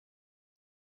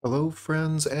Hello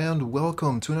friends and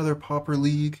welcome to another Pauper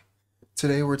League.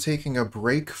 Today we're taking a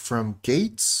break from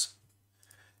Gates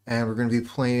and we're going to be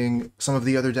playing some of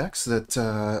the other decks that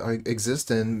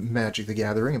exist in Magic the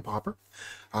Gathering and Pauper.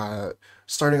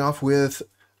 Starting off with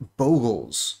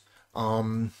Bogles.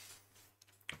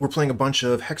 We're playing a bunch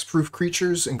of hexproof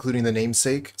creatures including the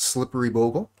namesake Slippery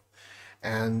Bogle,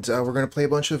 and we're going to play a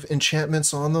bunch of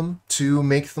enchantments on them to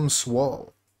make them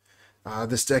swall.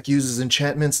 This deck uses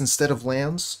enchantments instead of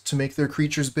lands to make their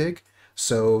creatures big,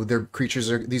 so these creatures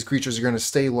are going to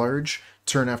stay large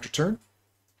turn after turn.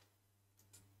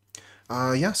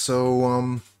 Let's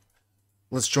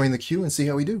join the queue and see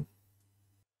how we do.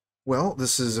 Well,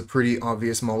 this is a pretty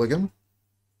obvious mulligan.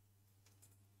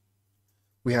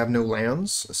 We have no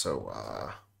lands,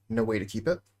 so no way to keep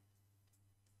it.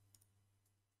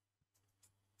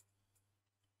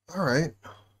 Alright,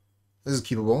 this is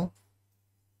keepable.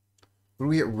 What do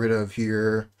we get rid of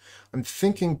here? I'm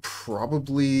thinking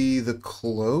probably the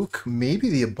Cloak,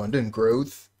 maybe the Abundant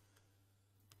Growth.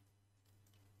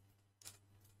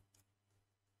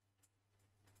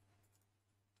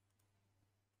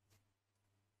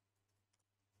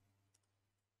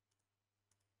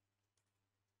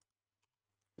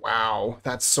 Wow,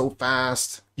 that's so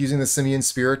fast. Using the Simian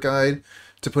Spirit Guide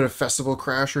to put a Festival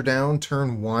Crasher down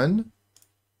turn 1.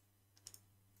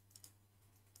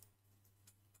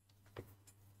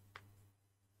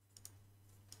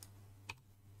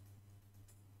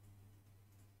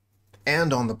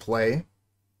 And on the play.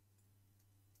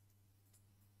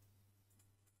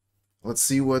 Let's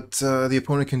see what the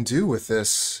opponent can do with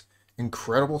this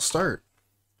incredible start.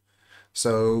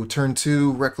 So turn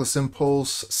 2, Reckless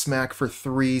Impulse, smack for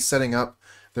 3, setting up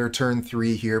their turn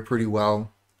 3 here pretty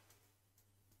well.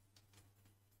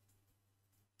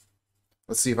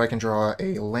 Let's see if I can draw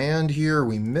a land here.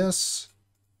 We miss.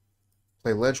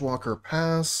 Play Ledgewalker,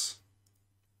 pass.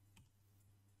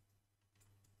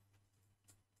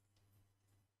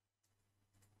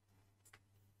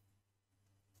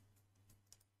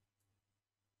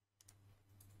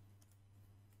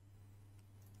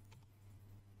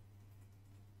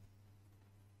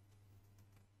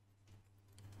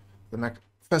 The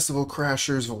Festival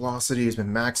Crasher's velocity has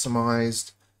been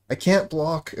maximized. I can't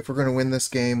block if we're going to win this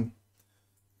game.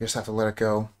 We just have to let it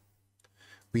go.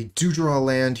 We do draw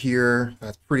land here.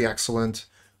 That's pretty excellent.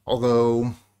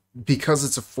 Although, because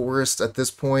it's a forest at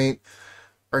this point,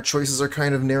 our choices are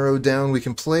kind of narrowed down. We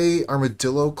can play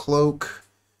Armadillo Cloak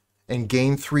and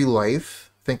gain 3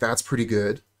 life. I think that's pretty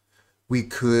good. We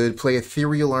could play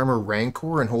Ethereal Armor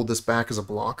Rancor and hold this back as a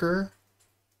blocker.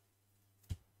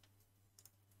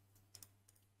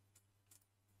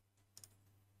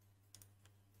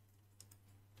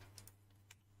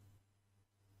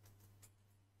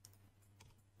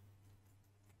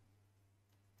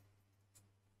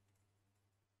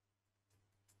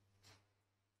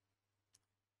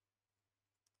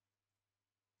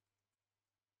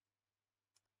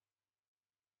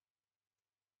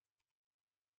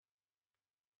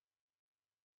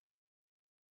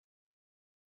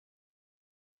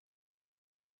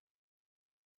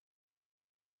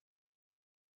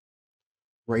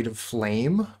 Rite of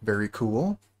Flame, very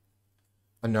cool.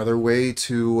 Another way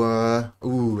to,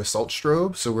 Assault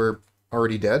Strobe, so we're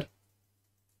already dead.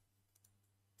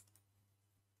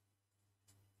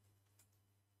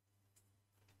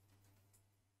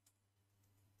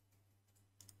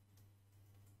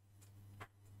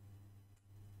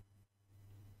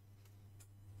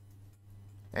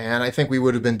 And I think we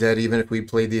would have been dead even if we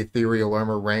played the Ethereal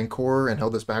Armor Rancor and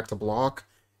held this back to block.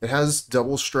 It has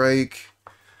double strike.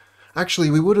 Actually,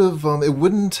 we would have, it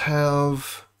wouldn't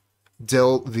have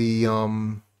dealt the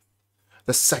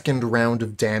second round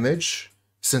of damage,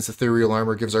 since Ethereal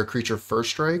Armor gives our creature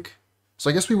first strike. So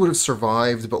I guess we would have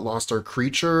survived but lost our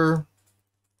creature,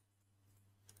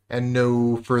 and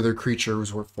no further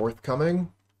creatures were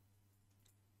forthcoming.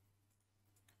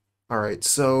 Alright,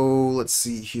 so let's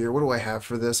see here. What do I have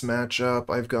for this matchup?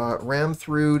 I've got Ram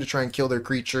Through to try and kill their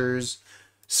creatures,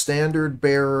 Standard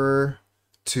Bearer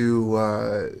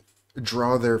to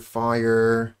draw their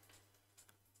fire,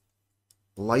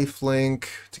 Lifelink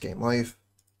to gain life.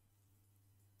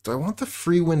 Do I want the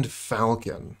Freewind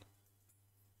Falcon?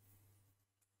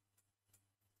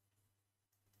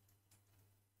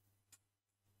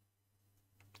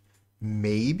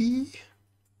 Maybe?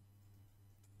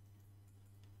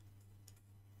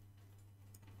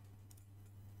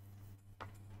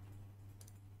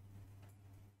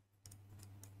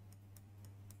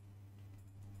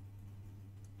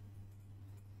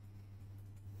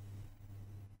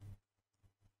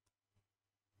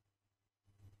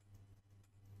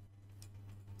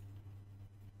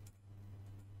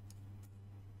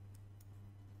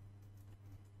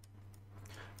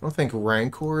 I don't think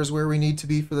Rancor is where we need to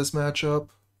be for this matchup.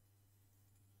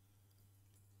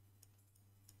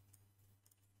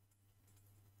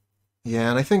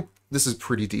 Yeah, and I think this is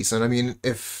pretty decent. I mean,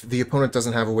 if the opponent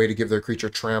doesn't have a way to give their creature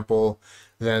trample,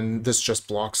 then this just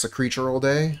blocks a creature all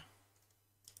day.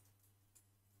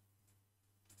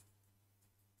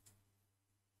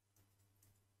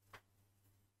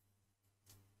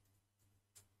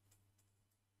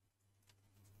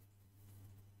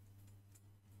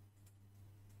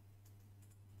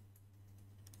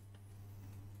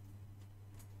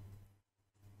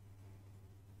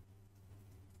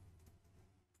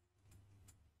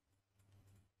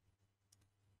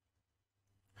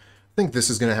 I think this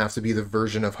is going to have to be the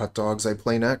version of Hot Dogs I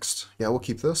play next. Yeah, we'll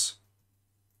keep this.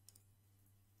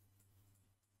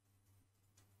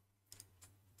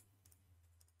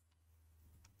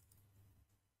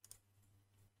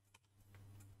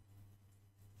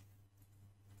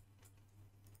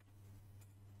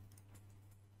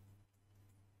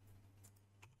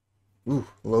 Ooh,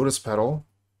 Lotus Petal.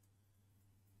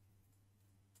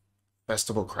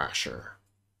 Festival Crasher.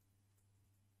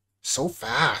 So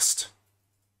fast.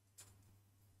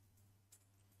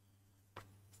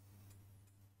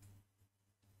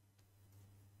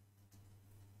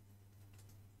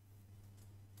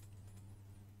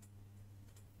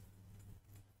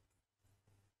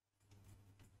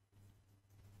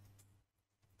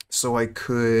 So I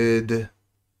could...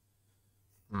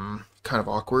 kind of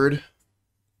awkward.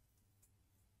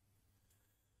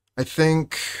 I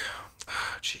think...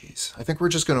 Jeez. I think we're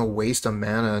just going to waste a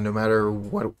mana no matter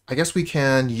what... I guess we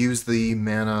can use the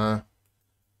mana...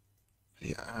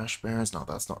 The Ash Barrens? No,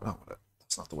 that's not what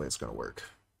that's not the way it's going to work.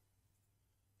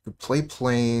 We play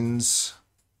Plains,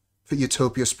 put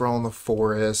Utopia Sprawl in the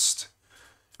Forest,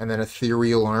 and then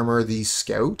Ethereal Armor the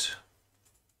Scout.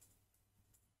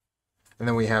 And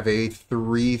then we have a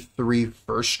 3/3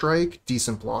 First Strike,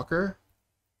 decent blocker.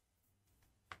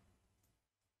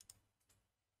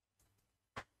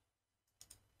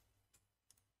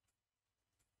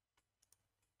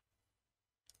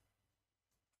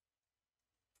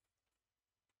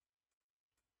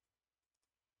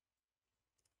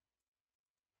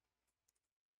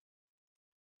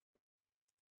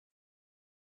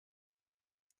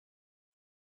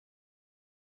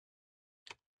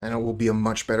 And it will be a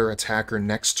much better attacker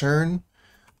next turn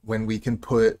when we can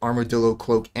put Armadillo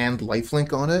Cloak and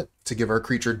Lifelink on it to give our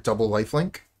creature double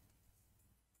Lifelink.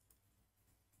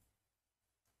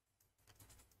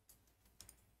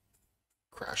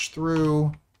 Crash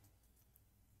through.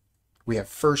 We have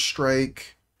First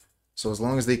Strike. So as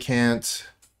long as they can't...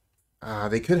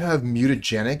 they could have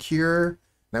Mutagenic here.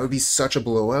 That would be such a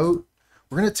blowout.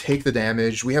 We're going to take the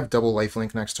damage. We have double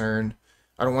Lifelink next turn.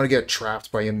 I don't want to get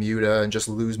trapped by a Muta and just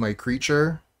lose my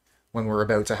creature when we're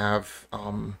about to have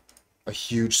a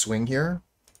huge swing here.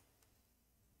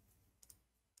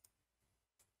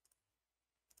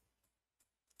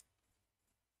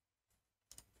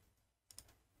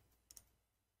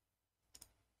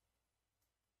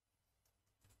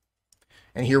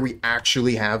 And here we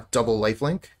actually have double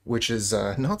Lifelink, which is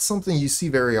not something you see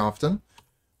very often.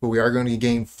 But we are going to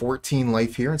gain 14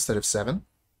 life here instead of 7.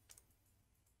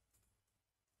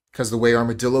 Because the way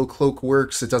Armadillo Cloak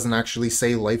works, it doesn't actually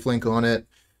say Lifelink on it.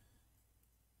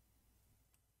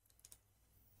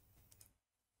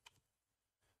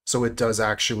 So it does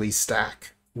actually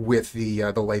stack with the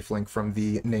Lifelink from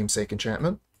the Namesake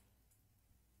enchantment.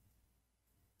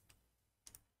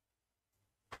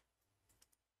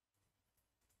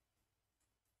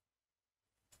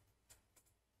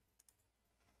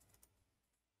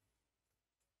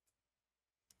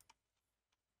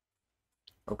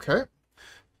 Okay.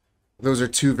 Those are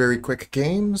two very quick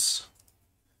games.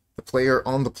 The player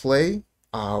on the play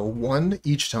won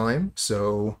each time,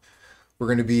 so we're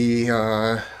going to be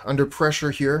under pressure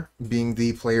here, being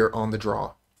the player on the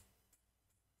draw.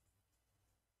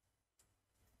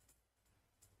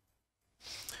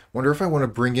 Wonder if I want to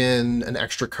bring in an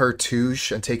extra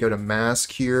Cartouche and take out a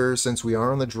Mask here, since we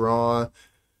are on the draw.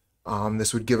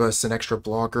 This would give us an extra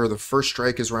blocker. The First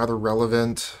Strike is rather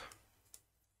relevant.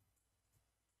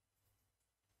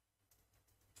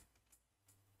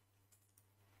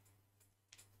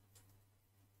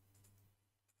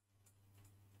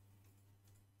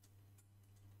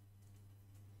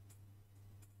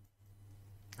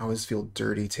 I always feel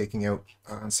dirty taking out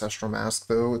Ancestral Mask,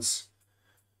 though. It's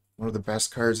one of the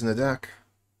best cards in the deck.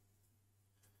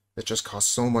 It just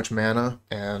costs so much mana,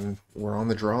 and we're on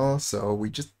the draw, so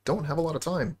we just don't have a lot of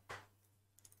time.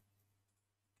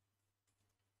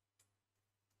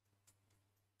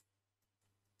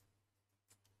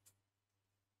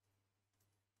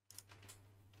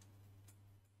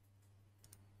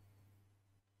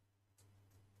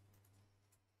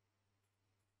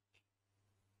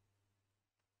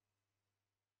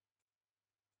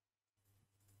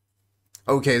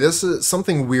 Okay, this is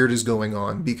something weird is going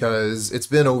on because it's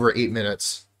been over 8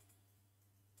 minutes.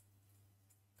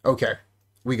 Okay,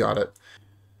 we got it.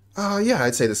 Yeah,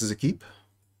 I'd say this is a keep.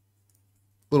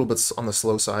 A little bit on the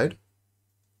slow side.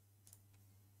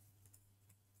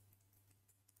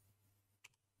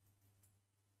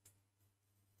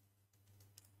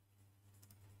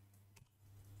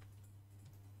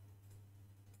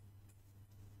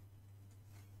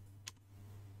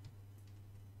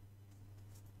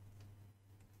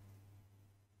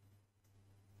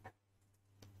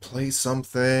 Play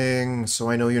something so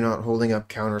I know you're not holding up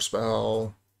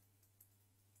counterspell.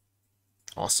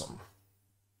 Awesome.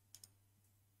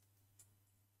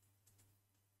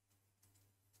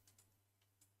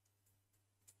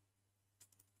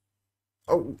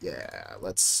 Oh yeah,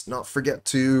 let's not forget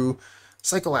to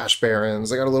cycle Ash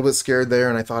Barrens. I got a little bit scared there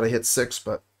and I thought I hit 6,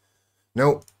 but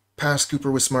nope. Past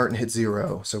Cooper was smart and hit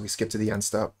 0, so we skip to the end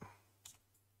step.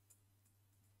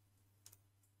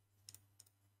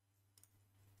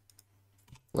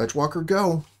 Ledgewalker,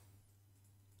 go.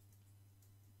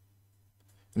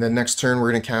 And then next turn,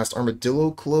 we're going to cast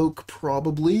Armadillo Cloak,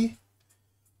 probably,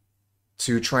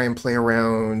 to try and play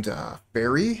around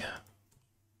Fairy.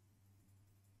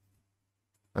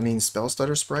 Spell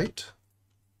Stutter Sprite.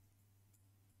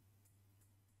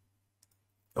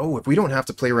 Oh, if we don't have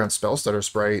to play around Spell Stutter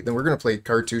Sprite, then we're going to play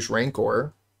Cartouche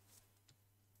Rancor.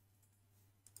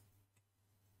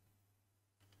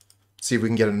 See if we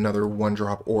can get another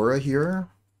 1-drop aura here.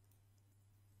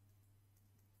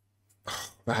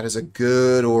 That is a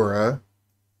good aura.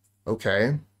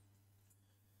 Okay.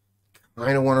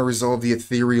 Kind of want to resolve the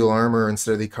Ethereal Armor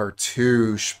instead of the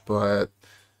Cartouche, but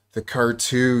the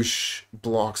Cartouche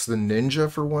blocks the Ninja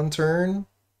for 1 turn.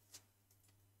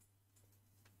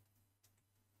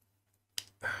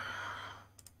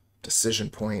 Decision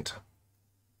point.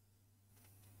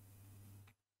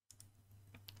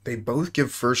 They both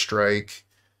give first strike.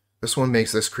 This one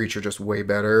makes this creature just way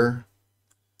better.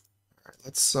 All right,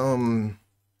 let's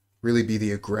really be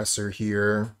the aggressor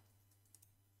here.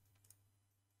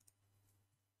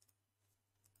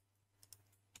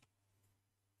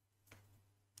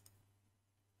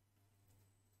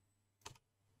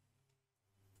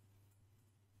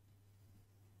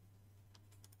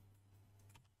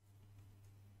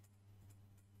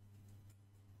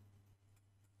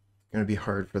 Going to be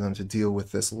hard for them to deal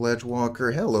with this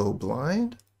Ledgewalker. Hello,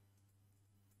 blind.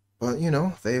 But you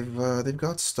know, they've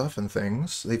got stuff and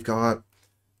things. They've got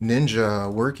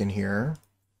Ninja working here,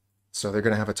 so they're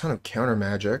going to have a ton of counter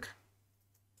magic.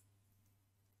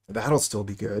 That'll still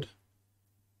be good.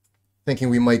 Thinking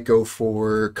we might go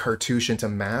for Cartouche into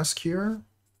Mask here.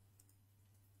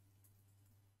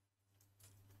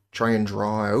 Try and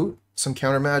draw out some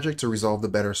counter magic to resolve the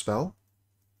better spell.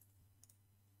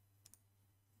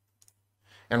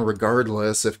 And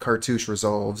regardless, if Cartouche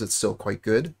resolves, it's still quite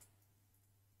good.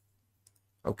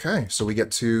 Okay, so we get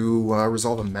to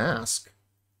resolve a Mask.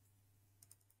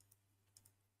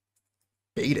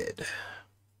 Baited.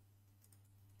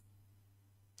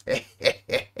 It's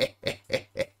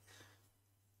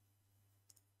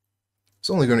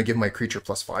only going to give my creature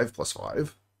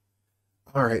 +5/+5.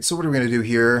 Alright, so what are we going to do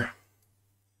here?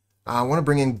 I want to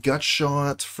bring in Gut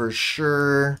Shot for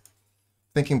sure.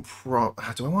 Thinking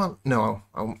do I want... No,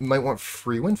 I might want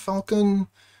Freewind Falcon.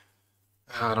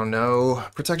 I don't know.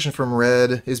 Protection from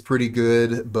red is pretty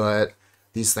good, but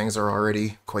these things are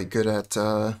already quite good at...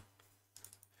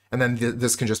 And then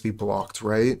this can just be blocked,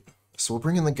 right? So we'll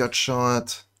bring in the Gut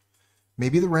Shot.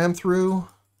 Maybe the Ram Through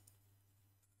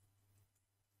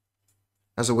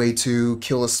as a way to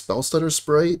kill a Spell Stutter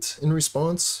Sprite in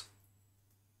response,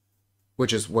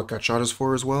 which is what Gut Shot is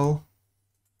for as well.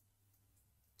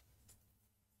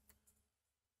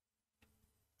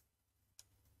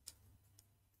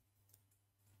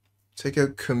 Take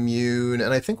out Commune,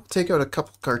 and I think we'll take out a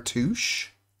couple Cartouche.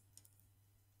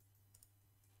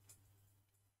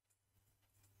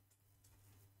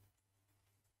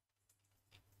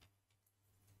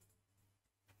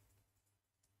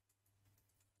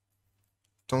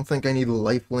 Don't think I need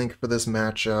Lifelink for this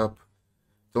matchup.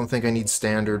 Don't think I need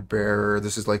Standard Bearer.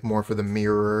 This is like more for the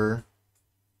mirror.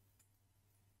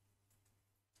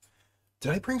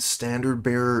 Did I bring Standard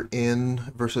Bearer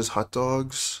in versus Hot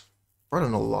Dogs? Brought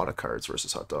in a lot of cards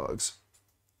versus Hot Dogs.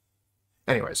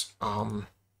 Anyways,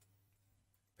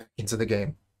 into the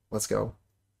game. Let's go.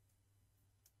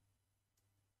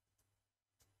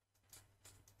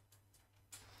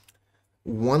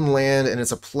 One land, and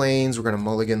it's a plains. We're going to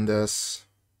mulligan this.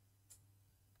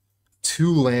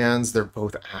 2 lands. They're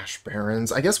both Ash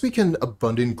Barrens. I guess we can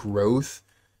Abundant Growth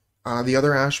the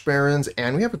other Ash Barrens,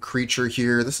 and we have a creature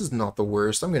here. This is not the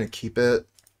worst. I'm going to keep it.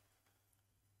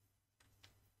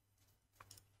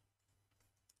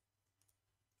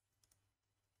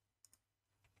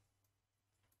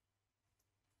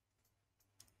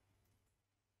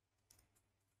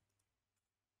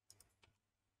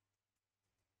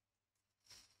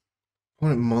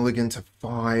 Opponent mulligan to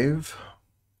 5.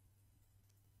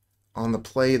 On the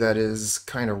play, that is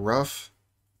kind of rough.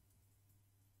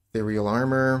 Ethereal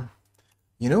Armor.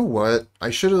 You know what? I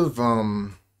should have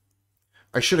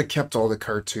kept all the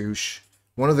cartouche.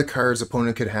 One of the cards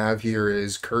opponent could have here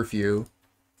is Curfew.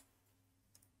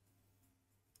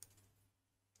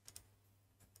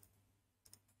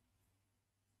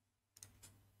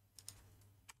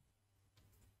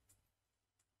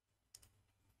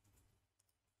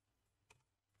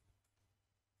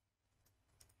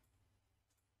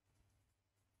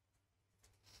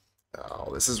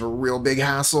 Oh, this is a real big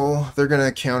hassle. They're going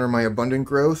to counter my abundant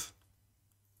growth.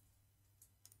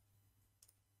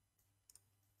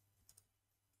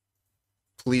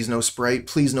 Please no sprite.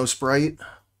 Please no sprite.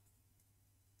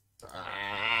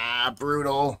 Ah,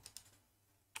 brutal.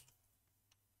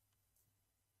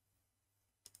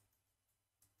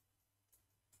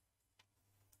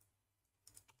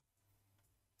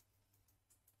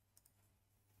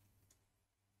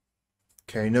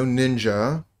 Okay, no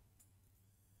ninja.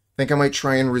 Think I might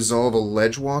try and resolve a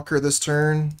Ledgewalker this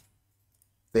turn.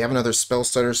 If they have another Spell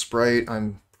Stutter sprite,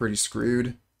 I'm pretty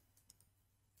screwed.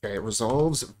 Okay, it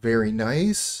resolves. Very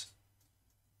nice.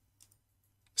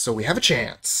 So we have a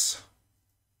chance.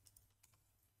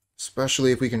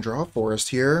 Especially if we can draw a forest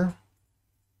here.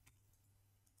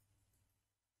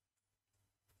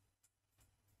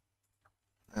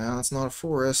 That's not a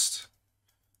forest.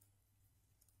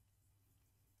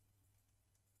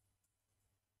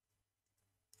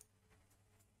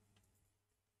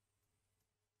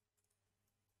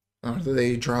 Do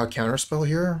they draw a counterspell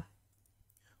here?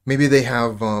 Maybe they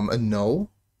have a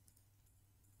null.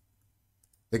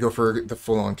 They go for the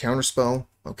full-on counterspell.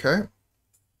 Okay.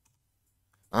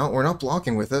 We're not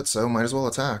blocking with it, so might as well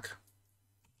attack.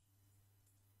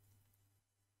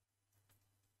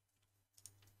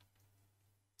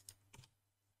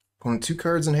 Opponent 2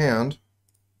 cards in hand.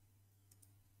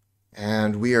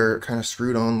 And we are kind of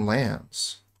screwed on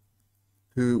lands.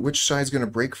 Which side's going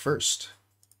to break first?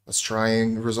 Let's try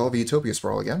and resolve Utopia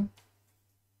Sprawl again.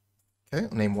 Okay,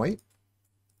 I'll name white.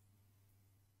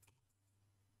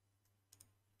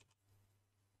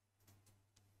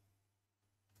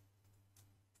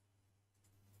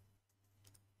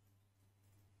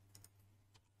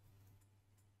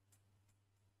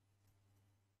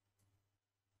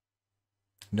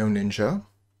 No ninja.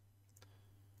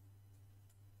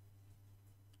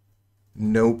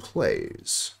 No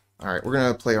plays. Alright, we're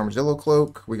going to play Armadillo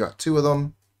Cloak. We got 2 of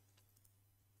them.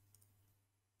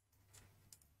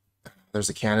 There's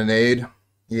a Cannonade.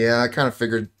 Yeah, I kind of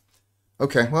figured.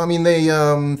 Okay, well, I mean, they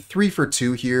 3 for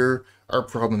 2 here. Our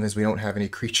problem is we don't have any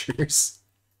creatures.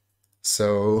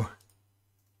 So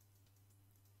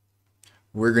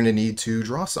we're going to need to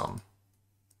draw some.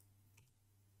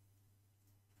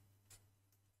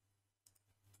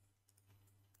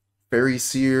 Fairy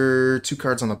Seer, 2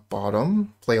 cards on the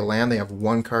bottom. Play a land, they have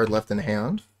 1 card left in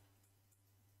hand.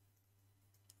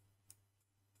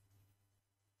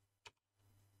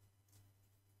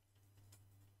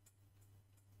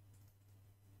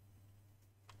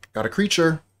 Got a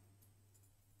creature.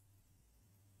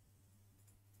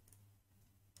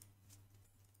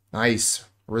 Nice.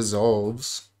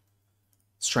 Resolves.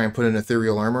 Let's try and put an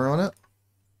Ethereal Armor on it.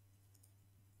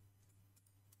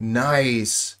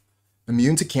 Nice.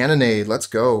 Immune to Cannonade. Let's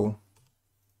go.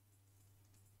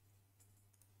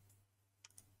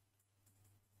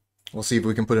 We'll see if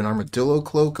we can put an Armadillo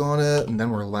Cloak on it, and then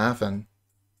we're laughing.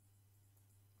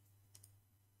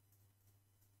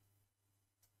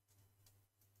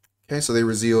 Okay, so they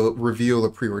reveal a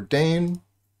Preordain,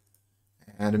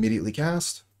 and immediately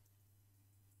cast.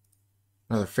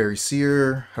 Another Fairy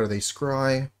Seer. How do they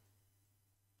scry?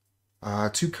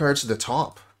 2 cards to the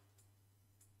top.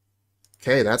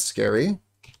 Okay, that's scary.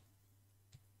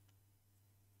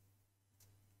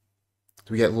 Do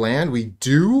we get land? We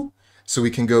do. So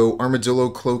we can go Armadillo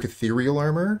Cloak, Ethereal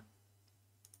Armor.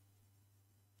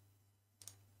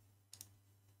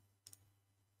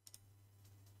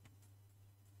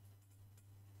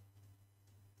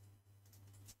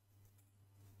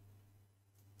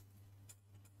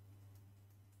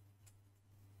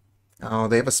 Oh,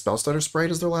 they have a Spell Stutter Sprite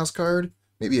as their last card?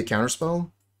 Maybe a counterspell?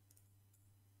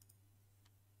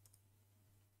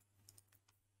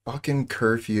 Fucking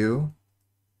Curfew.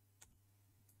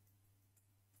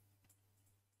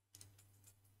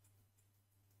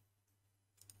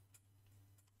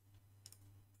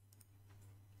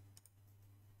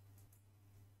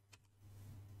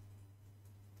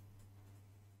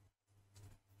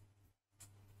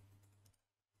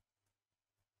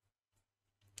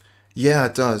 Yeah,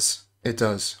 it does. It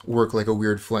does work like a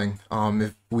weird fling.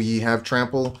 If we have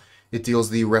trample It deals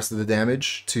the rest of the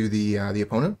damage to the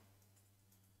opponent,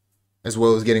 as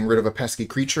well as getting rid of a pesky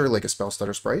creature like a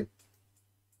Spellstutter Sprite.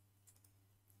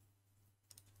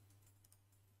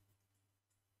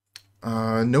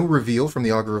 No reveal from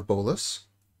the Augur of Bolas.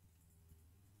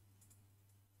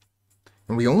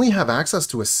 And we only have access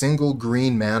to a single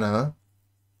green mana.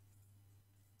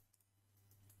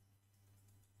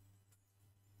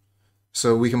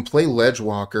 So we can play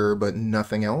Ledgewalker, but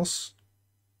nothing else.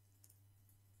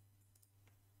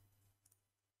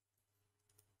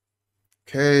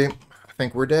 Okay, I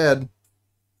think we're dead.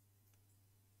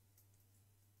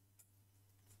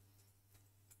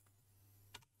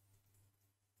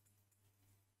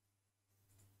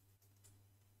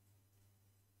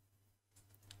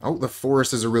 Oh, the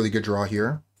Forest is a really good draw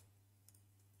here.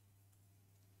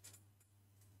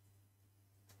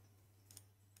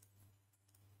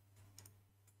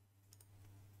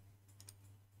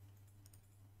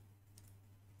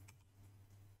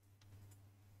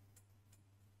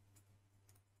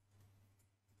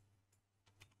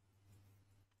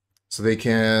 So they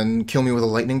can kill me with a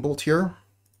lightning bolt here,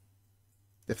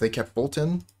 if they kept Bolt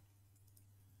in.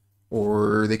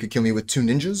 Or they could kill me with 2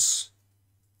 ninjas.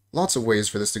 Lots of ways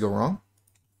for this to go wrong.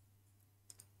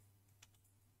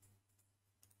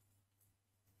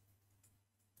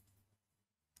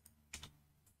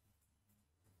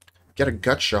 Get a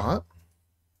gut shot.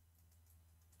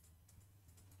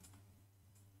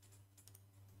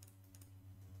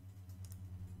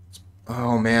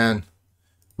 Oh man.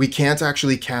 We can't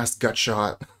actually cast Gut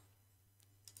Shot.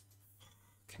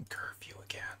 Can curfew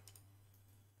again.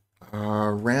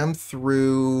 Ram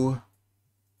through.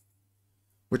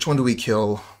 Which one do we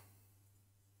kill?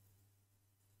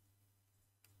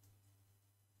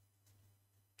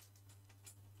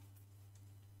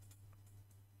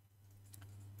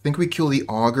 I think we kill the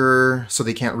Augur so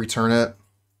they can't return it.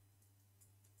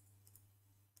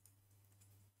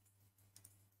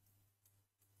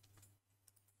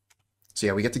 So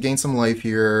yeah, we get to gain some life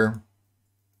here.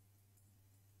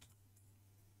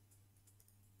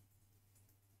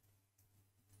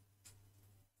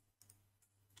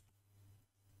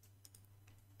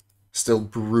 Still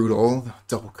brutal.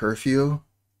 Double curfew.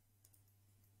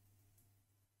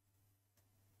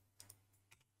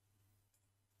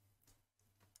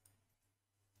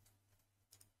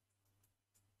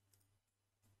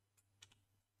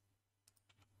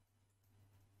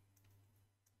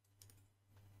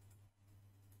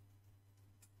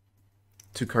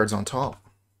 Two cards on top.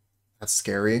 That's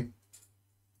scary.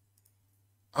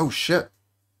 Oh shit.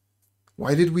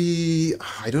 Why did we...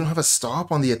 I don't have a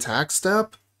stop on the attack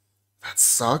step? That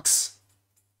sucks.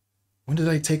 When did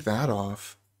I take that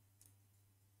off?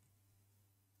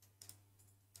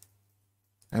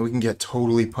 And we can get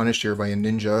totally punished here by a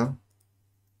ninja.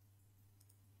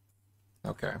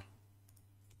 Okay.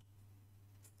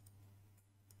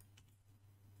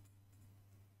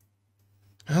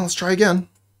 Well, let's try again.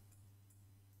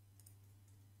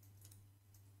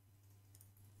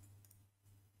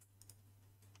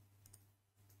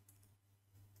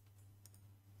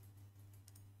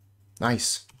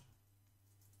 Nice.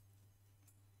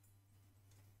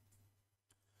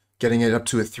 Getting it up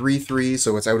to a 3/3,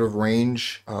 so it's out of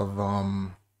range of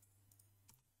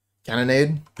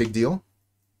Cannonade. Big deal.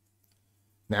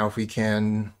 Now if we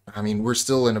can... I mean, we're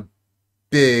still in a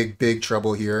big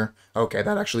trouble here. Okay,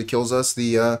 that actually kills us.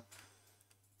 The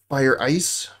Fire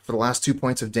Ice for the last 2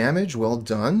 points of damage. Well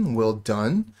done. Well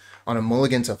done. On a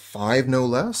mulligan to 5, no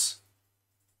less.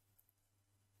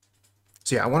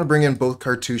 So yeah, I want to bring in both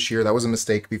Cartouche here. That was a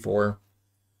mistake before.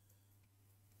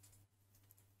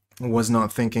 I was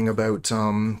not thinking about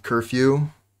curfew.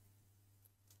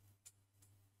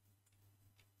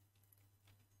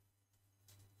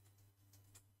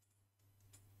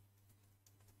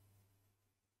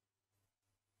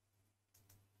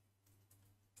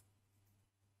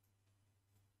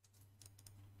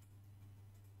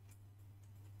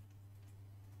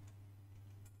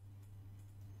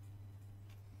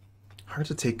 Hard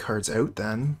to take cards out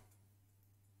then.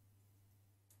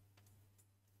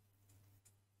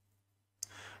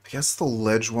 I guess the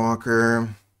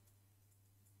Ledgewalker.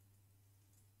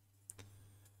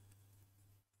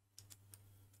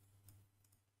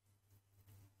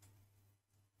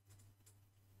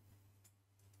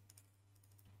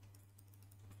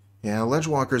 Yeah,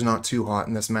 Ledgewalker's not too hot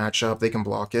in this matchup. They can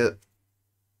block it.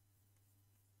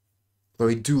 Though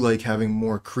I do like having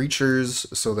more creatures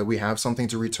so that we have something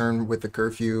to return with the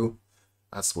curfew.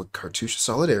 That's what Cartouche of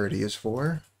Solidarity is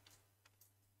for.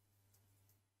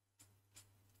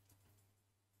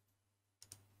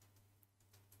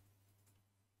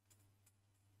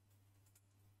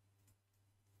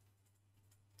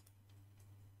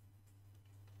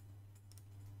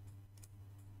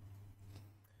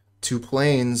 2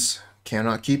 planes.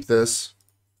 Cannot keep this.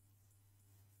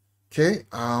 Okay,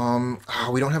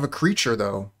 we don't have a creature,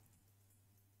 though.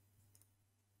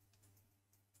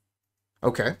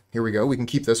 Okay, here we go. We can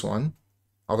keep this one.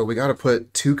 Although we gotta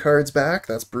put 2 cards back.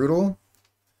 That's brutal.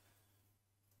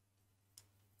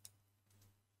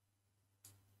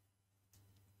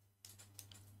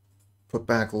 Put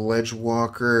back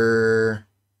Ledgewalker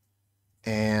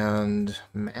and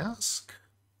Mask.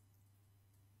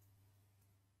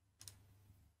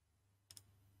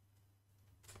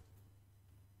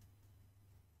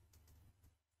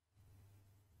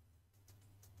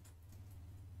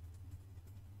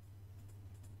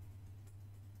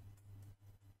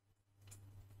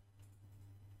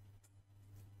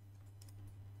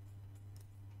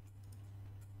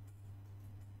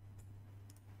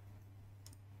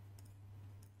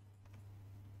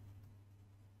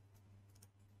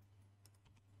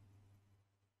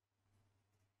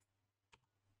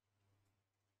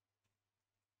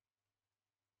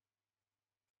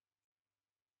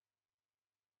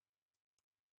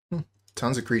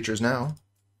 Tons of creatures now.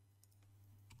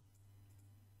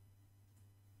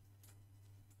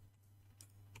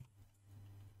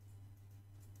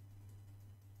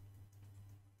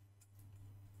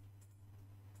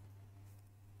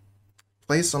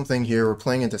 Play something here. We're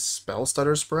playing into Spell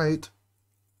Stutter Sprite.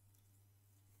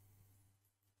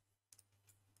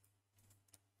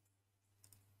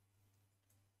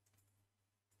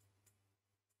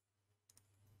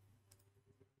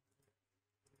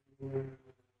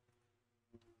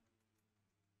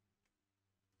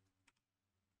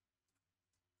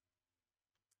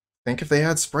 I think if they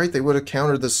had Sprite, they would have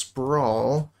countered the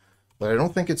Sprawl, but I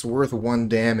don't think it's worth 1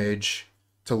 damage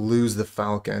to lose the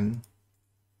Falcon.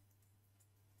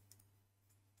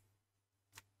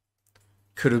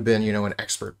 Could have been, you know, an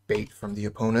expert bait from the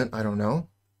opponent. I don't know.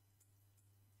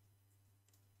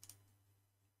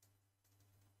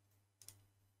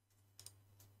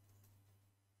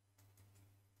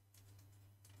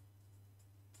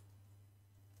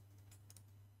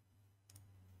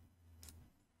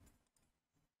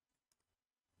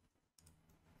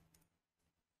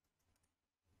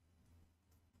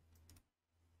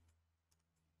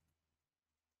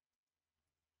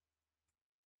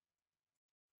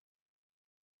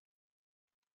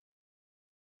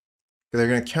 They're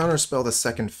going to counterspell the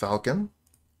second Falcon.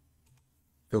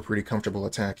 Feel pretty comfortable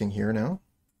attacking here now.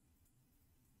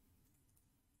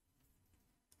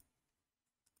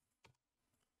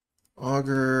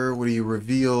 Augur, what do you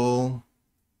reveal?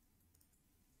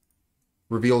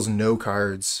 Reveals no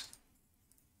cards.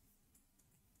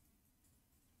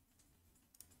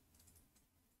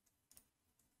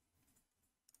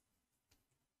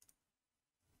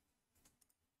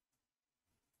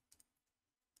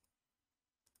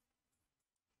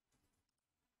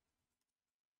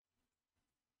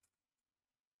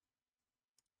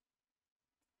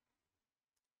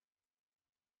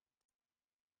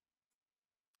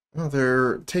 Well,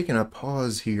 they're taking a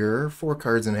pause here. 4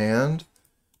 cards in hand.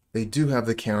 They do have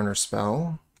the counter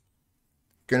spell.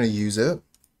 Gonna use it.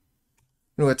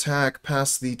 Gonna attack,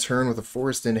 pass the turn with a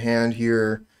forest in hand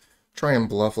here. Try and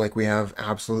bluff like we have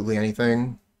absolutely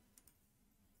anything.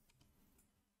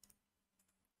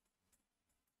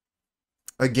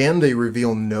 Again, they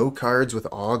reveal no cards with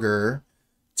Augur.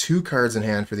 2 cards in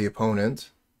hand for the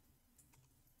opponent.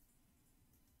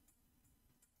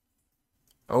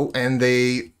 Oh, and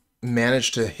they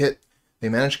managed to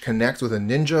connect with a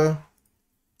ninja.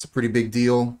 It's a pretty big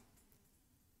deal.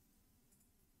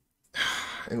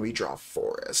 And we draw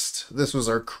forest. This was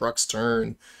our crux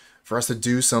turn for us to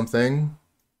do something.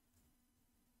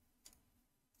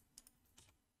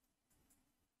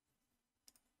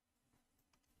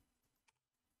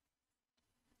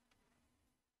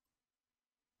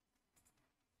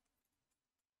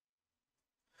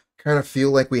 Kind of feel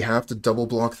like we have to double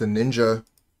block the ninja,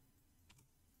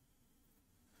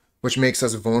 which makes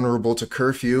us vulnerable to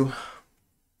curfew.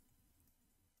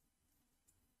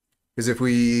 Because if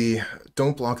we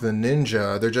don't block the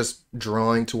ninja, they're just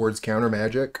drawing towards counter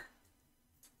magic.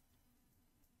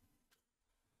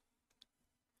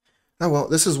 Oh well,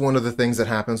 this is one of the things that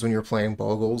happens when you're playing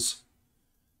Bogles.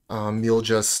 You'll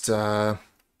just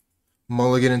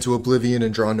mulligan into Oblivion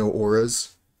and draw no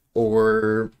auras,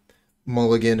 or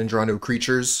mulligan and draw no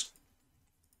creatures.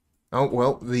 Oh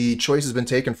well, the choice has been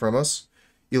taken from us.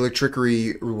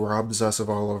 Electrickery robs us of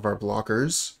all of our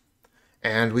blockers,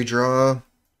 and we draw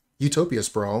Utopia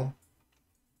Sprawl.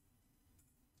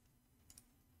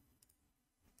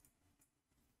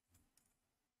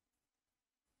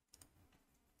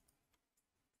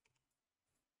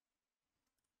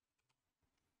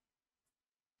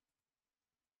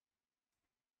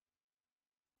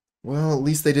 Well, at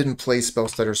least they didn't play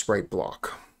Spellstutter Sprite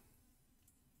block.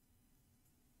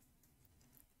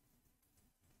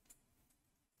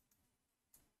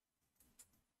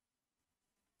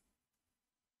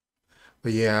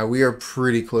 But yeah, we are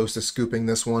pretty close to scooping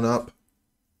this one up.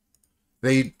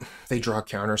 They draw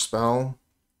Counterspell.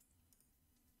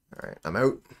 Alright, I'm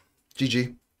out.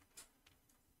 GG.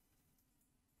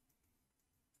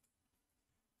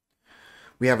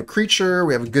 We have a creature,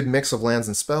 we have a good mix of lands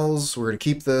and spells. We're going to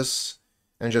keep this,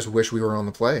 and just wish we were on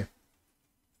the play.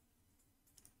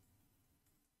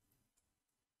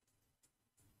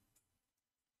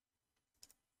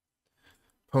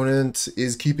 Opponent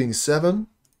is keeping 7.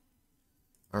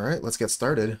 Alright, let's get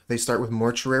started. They start with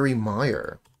Mortuary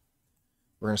Mire.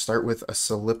 We're going to start with a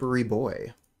Slippery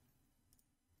Boy.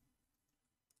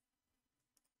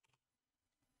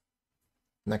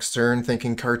 Next turn,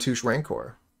 thinking Cartouche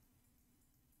Rancor.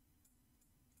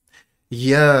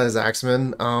 Yeah,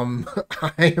 Zaxman.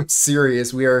 I am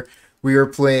serious. We are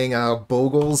playing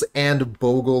Bogles and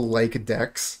Bogle-like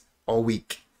decks all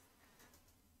week.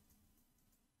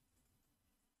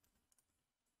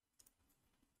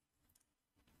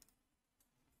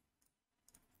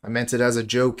 I meant it as a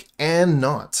joke and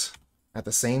not at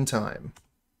the same time.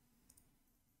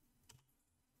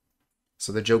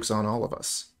 So the joke's on all of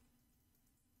us.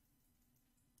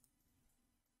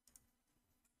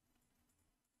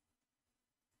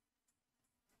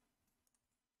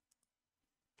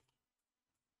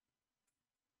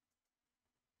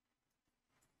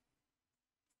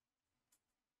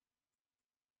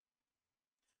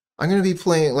 I'm going to be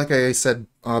playing, like I said,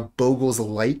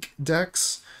 Bogles-like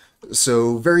decks.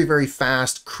 So very, very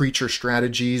fast creature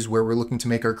strategies where we're looking to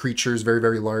make our creatures very,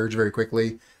 very large very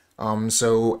quickly.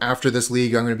 So after this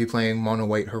league, I'm going to be playing Mono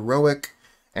White Heroic.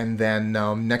 And then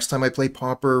next time I play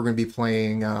Pauper, we're going to be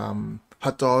playing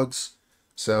Hut Dogs.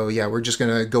 So yeah, we're just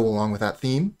going to go along with that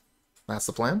theme. That's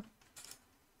the plan.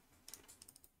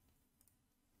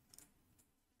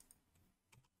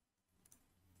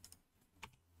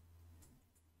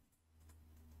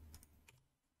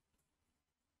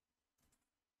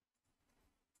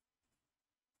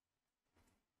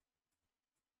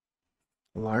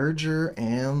 Larger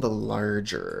and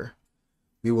larger.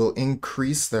 We will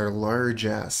increase their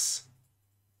largesse.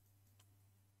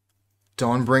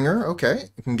 Dawnbringer, okay.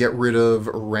 You can get rid of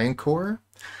Rancor.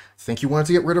 I think you wanted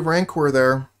to get rid of Rancor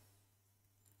there.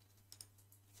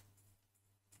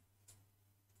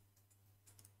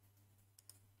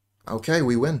 Okay,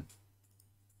 we win.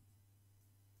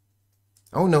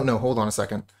 Oh, no, hold on a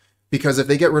second. Because if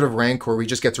they get rid of Rancor, we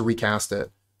just get to recast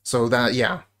it. So that,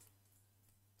 yeah.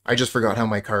 I just forgot how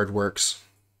my card works.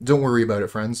 Don't worry about it,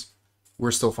 friends. We're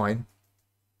still fine.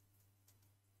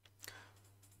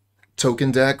 Token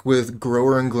deck with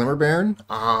Grower and Glimmerbairn.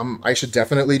 I should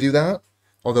definitely do that.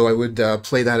 Although I would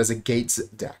play that as a Gates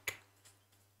deck.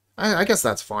 I guess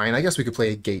that's fine. I guess we could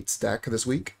play a Gates deck this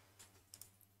week.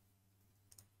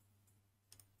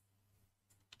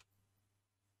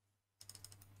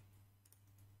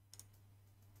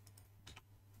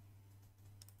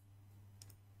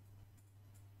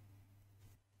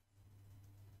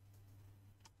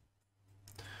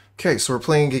 Okay, so we're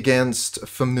playing against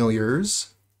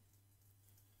Familiars.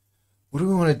 What do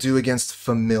we want to do against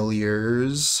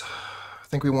Familiars? I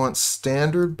think we want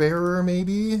Standard Bearer,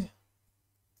 maybe?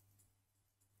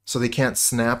 So they can't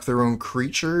snap their own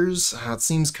creatures? It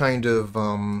seems kind of,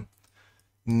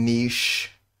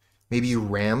 niche. Maybe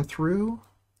Ram Through?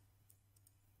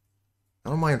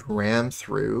 I don't mind Ram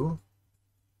Through.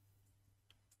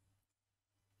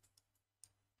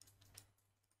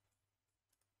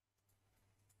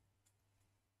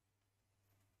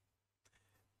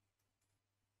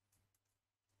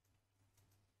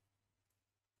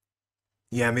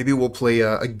 Yeah, maybe we'll play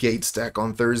a Gates deck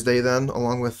on Thursday then,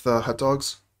 along with Hut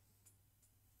Dogs.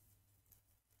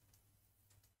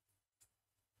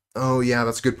 Oh yeah,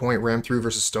 that's a good point. Ram Through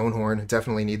versus Stonehorn.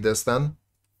 Definitely need this then.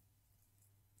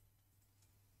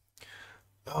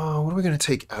 What are we going to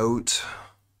take out?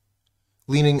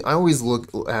 I always look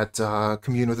at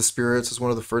Commune with the Spirits as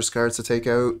one of the first cards to take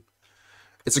out.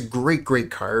 It's a great,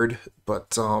 great card,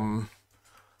 but a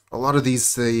lot of these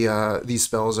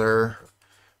spells are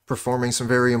performing some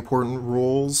very important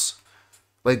roles.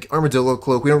 Like Armadillo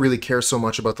Cloak, we don't really care so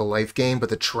much about the life gain, but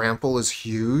the trample is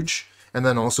huge. And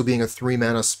then also being a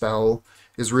 3-mana spell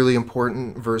is really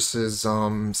important versus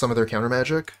some of their counter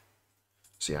magic.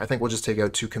 So yeah, I think we'll just take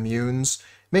out 2 communes.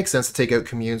 Makes sense to take out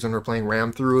communes when we're playing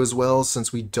Ram Through as well,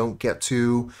 since we don't get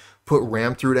to put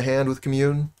Ram Through to hand with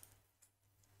commune. I'm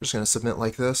just going to submit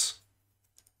like this.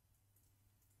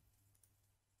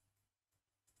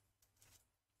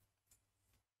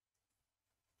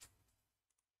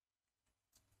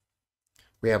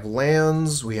 We have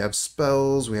lands, we have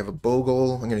spells, we have a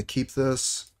Bogle. I'm going to keep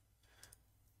this.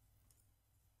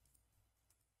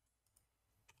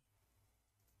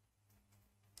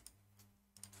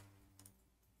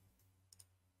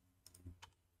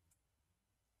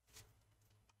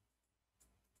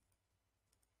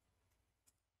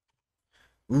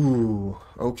 Ooh,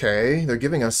 okay. They're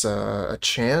giving us a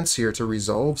chance here to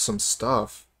resolve some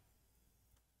stuff.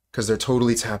 Because they're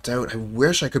totally tapped out. I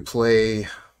wish I could play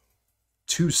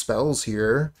 2 spells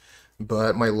here,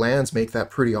 but my lands make that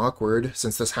pretty awkward,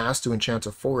 since this has to enchant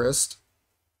a forest.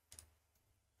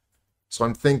 So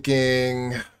I'm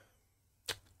thinking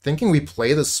we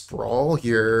play the Sprawl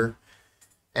here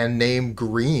and name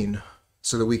green,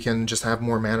 so that we can just have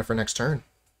more mana for next turn.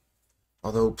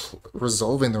 Although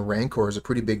resolving the Rancor is a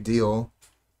pretty big deal.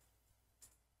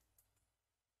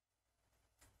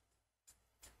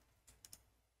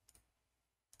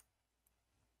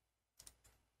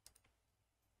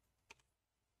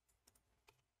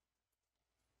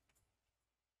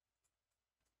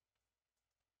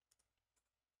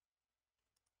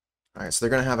 Alright, so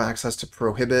they're going to have access to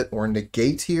Prohibit or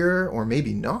Negate here, or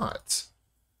maybe not.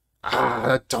 Ah,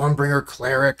 that Dawnbringer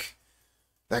Cleric.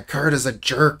 That card is a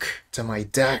jerk to my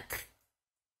deck.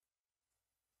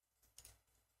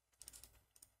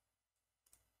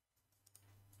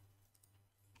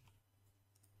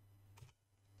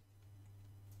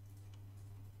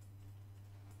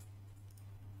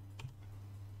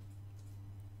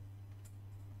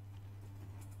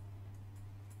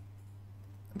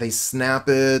 They snap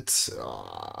it.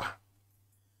 Ah.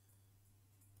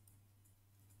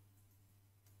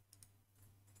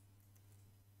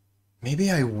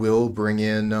 Maybe I will bring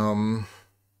in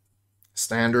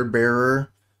Standard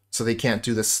Bearer so they can't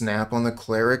do the snap on the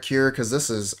Cleric here, because this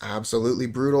is absolutely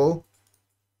brutal.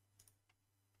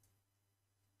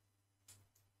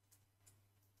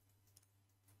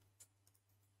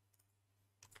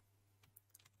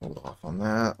 Hold off on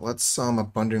that. Let's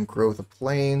Abundant Growth of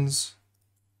Plains.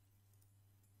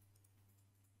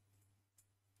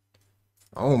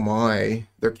 Oh my,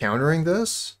 they're countering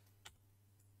this?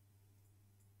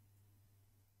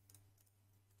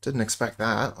 Didn't expect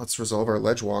that. Let's resolve our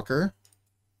Ledgewalker.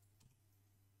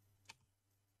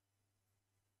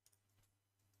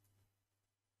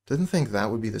 Didn't think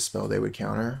that would be the spell they would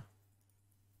counter.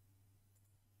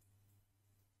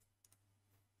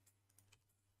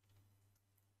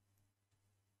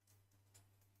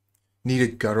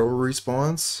 Needed guttural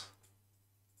response.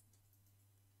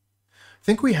 I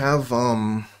think we have,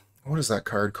 what is that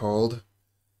card called?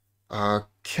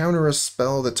 Counter a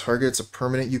spell that targets a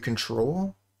permanent you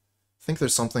control? I think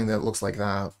there's something that looks like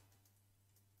that.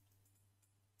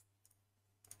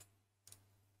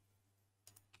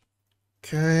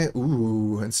 Okay,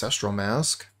 ooh, Ancestral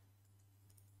Mask.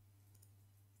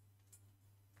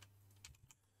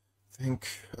 I think,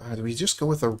 do we just go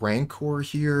with a Rancor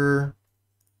here?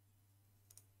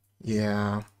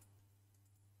 Yeah.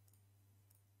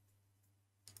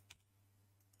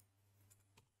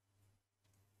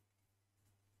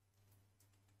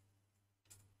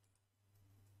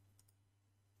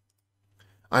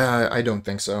 I don't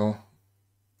think so.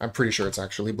 I'm pretty sure it's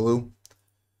actually blue.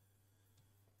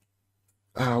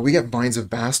 We get Vines of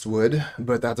Bastwood,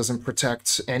 but that doesn't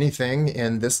protect anything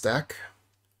in this deck.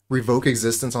 Revoke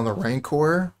Existence on the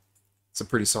Rancor. It's a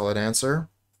pretty solid answer.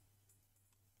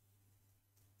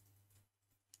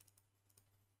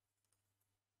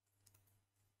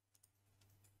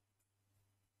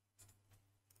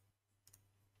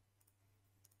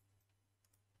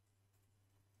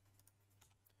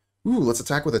 Ooh, let's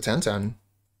attack with a 10-10.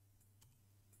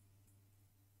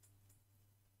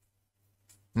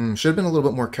 Should have been a little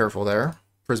bit more careful there.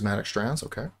 Prismatic Strands,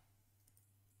 okay.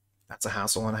 That's a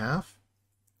hassle and a half.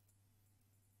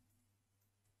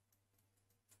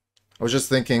 I was just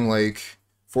thinking, like,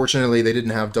 fortunately they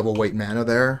didn't have double white mana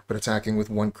there, but attacking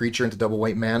with one creature into double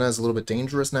white mana is a little bit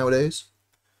dangerous nowadays.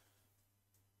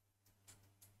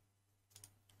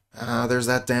 There's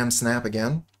that damn snap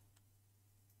again.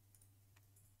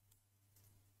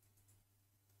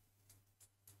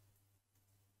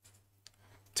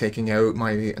 Taking out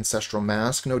my Ancestral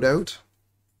Mask, no doubt.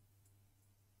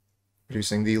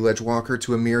 Reducing the Ledgewalker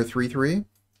to a mere 3/3.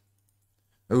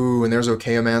 Ooh, and there's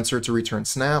Ochaomancer to return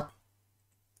Snap.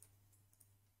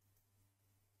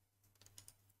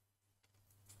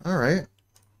 Alright.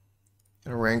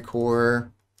 Got a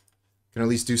Rancor. Can at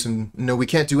least do some... No, we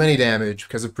can't do any damage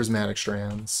because of Prismatic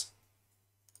Strands.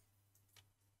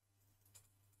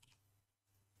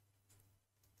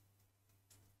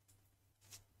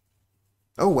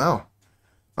 Oh, wow.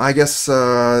 I guess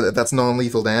that's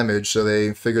non-lethal damage, so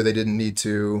they figure they didn't need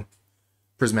to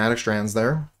prismatic strands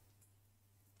there.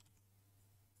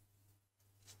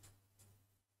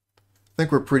 I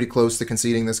think we're pretty close to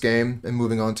conceding this game and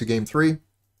moving on to game 3.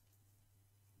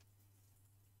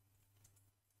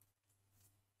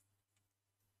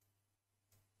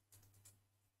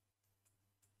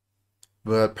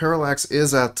 But Parallax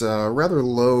is at rather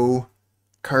low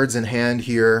cards in hand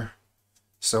here.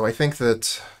 So I think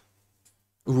that...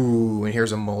 Ooh, and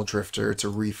here's a Muldrifter to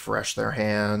refresh their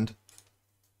hand.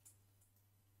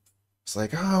 It's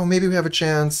like, oh, maybe we have a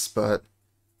chance, but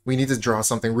we need to draw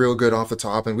something real good off the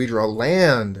top, and we draw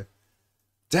land.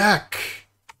 Deck!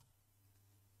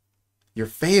 You're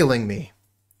failing me.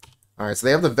 Alright, so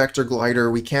they have the Vector Glider.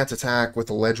 We can't attack with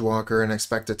the Ledgewalker and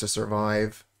expect it to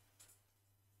survive.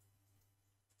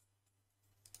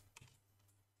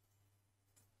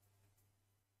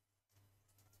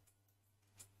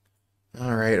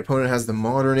 Alright, opponent has the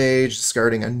Modern Age,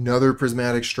 discarding another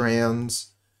Prismatic Strands.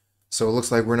 So it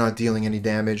looks like we're not dealing any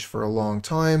damage for a long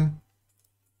time.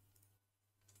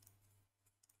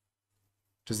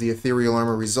 Does the Ethereal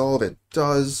Armor resolve? It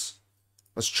does.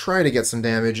 Let's try to get some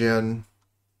damage in.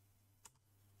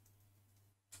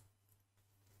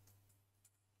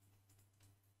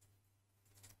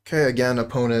 Okay, again,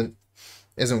 opponent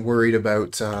isn't worried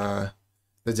about the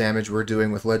damage we're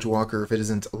doing with Ledgewalker if it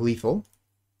isn't lethal.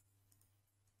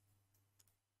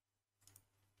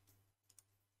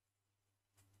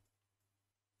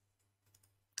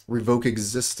 Revoke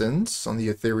Existence on the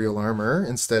Ethereal Armor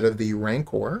instead of the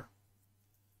Rancor.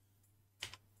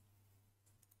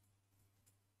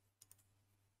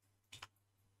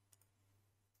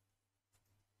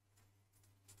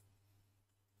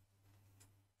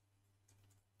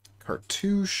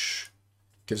 Cartouche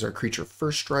gives our creature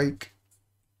first strike.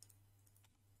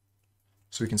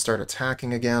 So we can start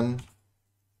attacking again.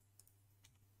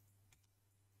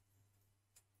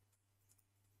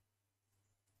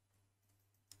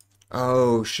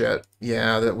 Oh, shit.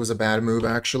 Yeah, that was a bad move,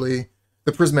 actually.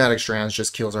 The Prismatic Strands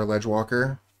just kills our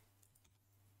Ledgewalker.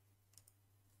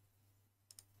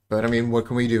 But, I mean, what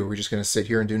can we do? We're just going to sit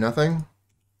here and do nothing?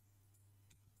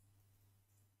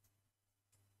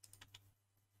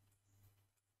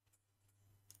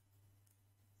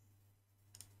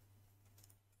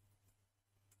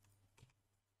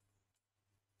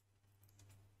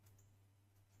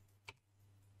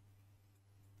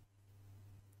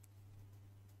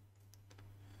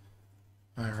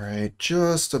 Alright,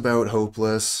 just about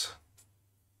hopeless.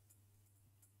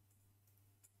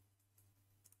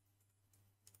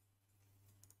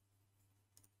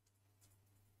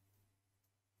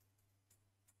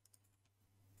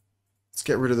 Let's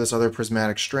get rid of this other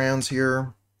Prismatic Strands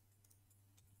here.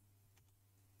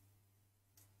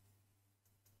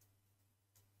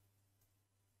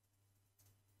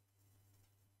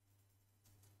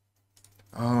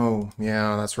 Oh,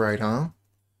 yeah, that's right, huh?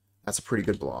 That's a pretty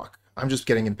good block. I'm just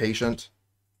getting impatient.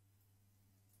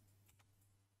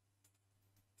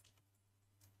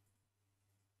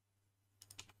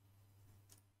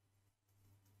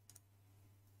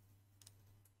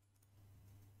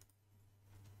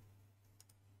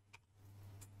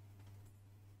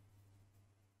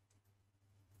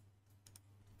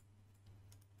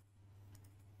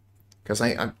 Because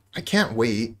I can't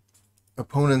wait.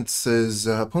 Opponent's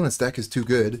deck is too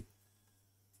good.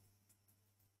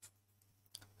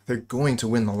 They're going to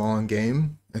win the long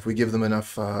game if we give them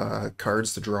enough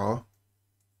cards to draw.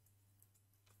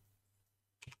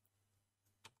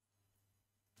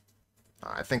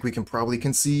 I think we can probably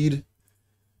concede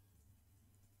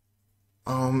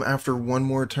after one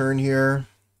more turn here.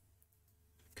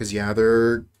 Because, yeah,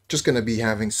 they're just going to be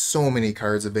having so many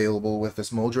cards available with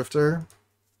this Muldrifter.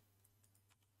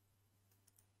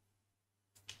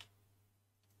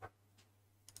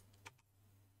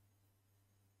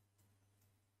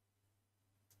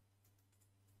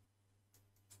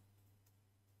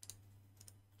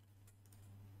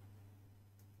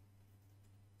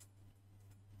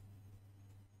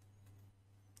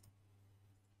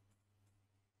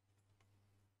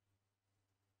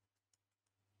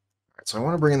 So I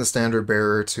want to bring in the Standard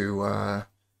Bearer to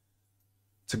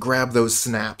grab those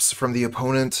snaps from the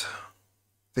opponent.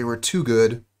 They were too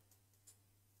good.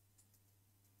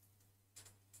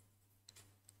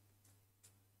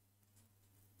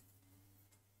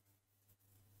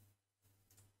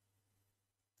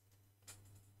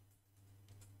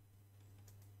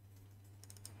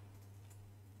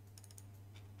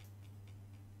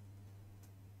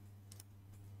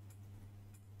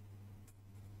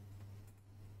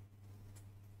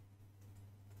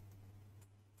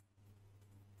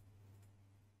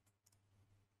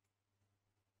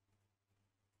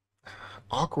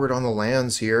 Awkward on the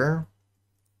lands here.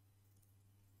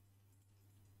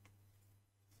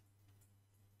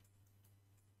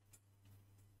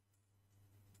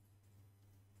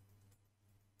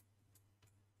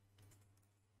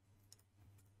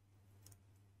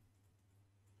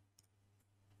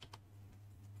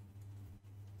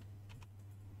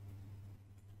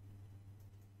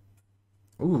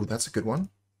 Ooh, that's a good one.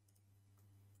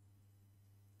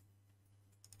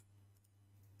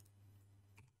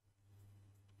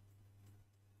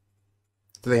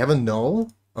 Do they have a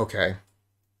null? Okay.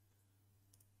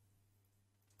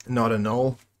 Not a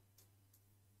null.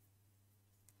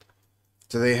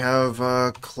 Do they have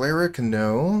Cleric?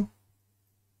 No.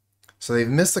 So they've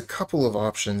missed a couple of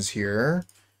options here.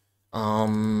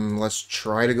 Let's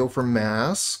try to go for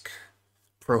Mask.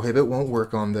 Prohibit won't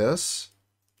work on this.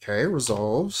 Okay,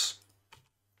 resolves.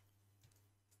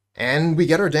 And we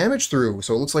get our damage through,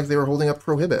 so it looks like they were holding up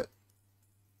Prohibit.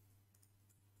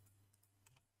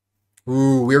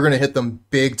 Ooh, we're going to hit them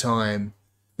big time.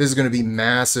 This is going to be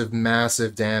massive,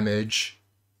 massive damage.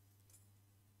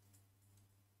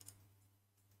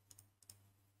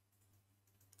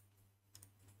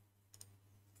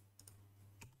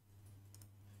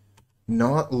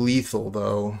 Not lethal,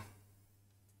 though.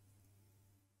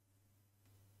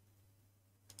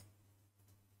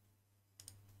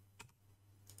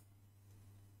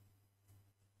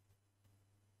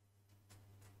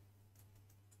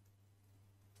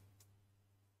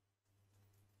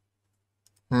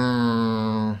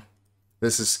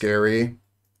 This is scary.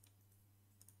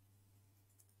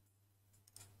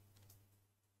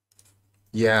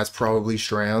 Yeah, it's probably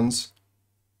Strands.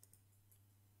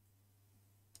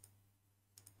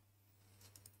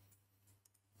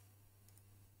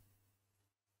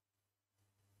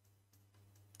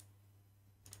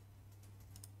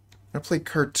 I'm gonna play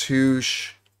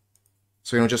Cartouche,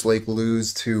 so we don't just like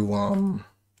lose to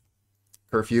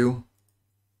Curfew.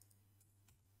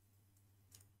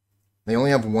 They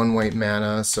only have 1 white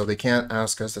mana, so they can't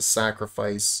ask us to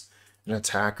sacrifice an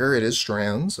attacker. It is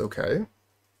Strands, okay.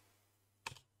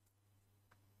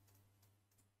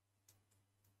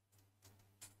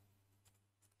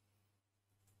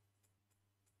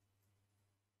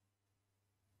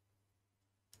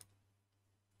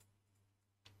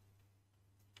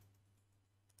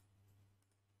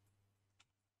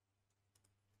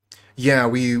 Yeah,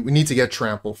 we need to get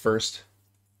Trample first.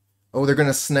 Oh, they're going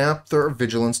to snap their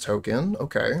Vigilance token.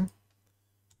 Okay.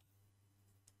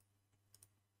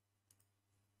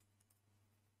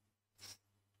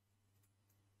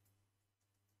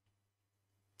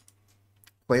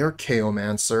 Player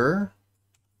Chaomancer.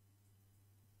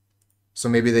 So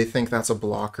maybe they think that's a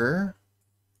blocker.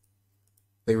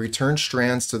 They return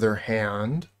Strands to their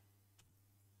hand.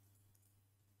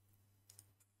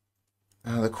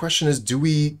 The question is, do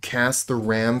we cast the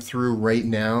Ram through right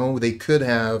now? They could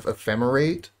have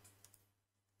Ephemerate.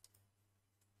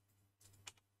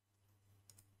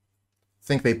 I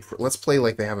think they... Let's play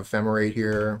like they have Ephemerate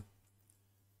here.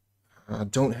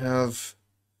 Don't have...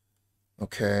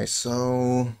 Okay,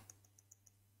 so...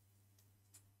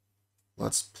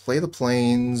 Let's play the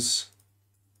Plains.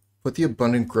 Put the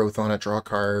Abundant Growth on it, draw a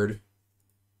card.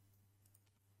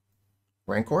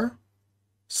 Rancor?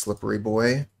 Slippery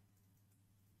Boy.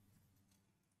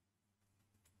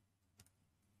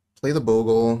 Play the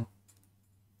Bogle.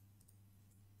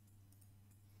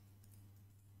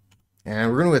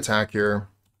 And we're going to attack here.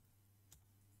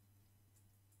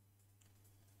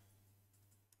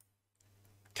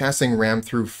 Casting Ram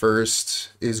through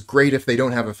first is great if they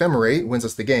don't have Ephemerate, wins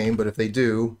us the game, but if they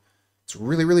do, it's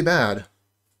really, really bad.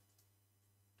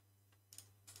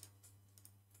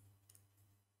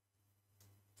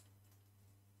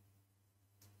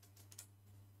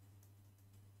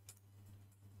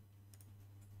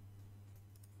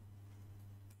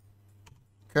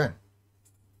 Okay.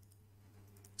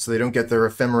 So they don't get their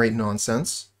Ephemerate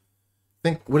nonsense. I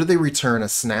think, what did they return? A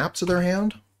Snap to their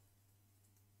hand?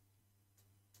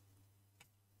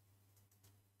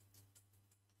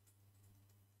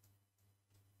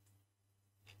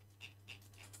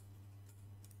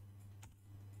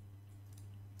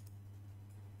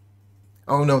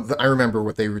 Oh no, I remember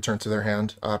what they returned to their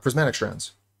hand. Prismatic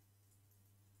Strands.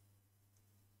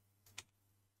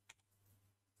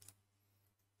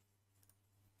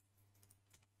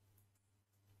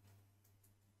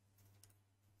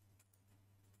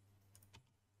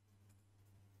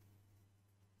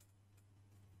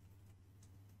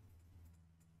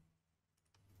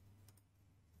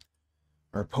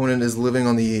 Our opponent is living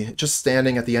on the... just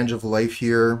standing at the edge of life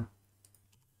here.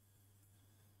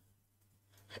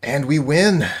 And we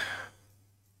win!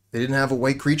 They didn't have a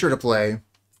white creature to play.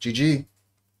 GG.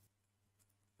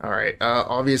 Alright,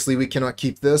 obviously we cannot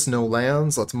keep this. No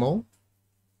lands. Let's mull.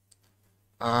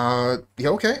 Yeah,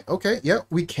 okay. Yeah,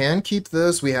 we can keep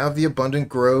this. We have the Abundant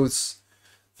Growths.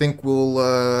 Think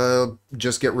we'll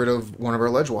just get rid of one of our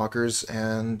Ledgewalkers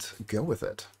and go with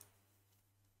it.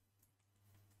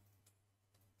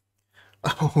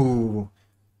 Oh,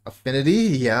 Affinity?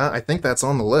 Yeah, I think that's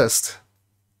on the list.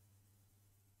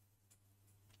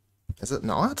 Is it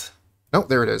not? Nope,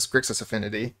 there it is. Grixis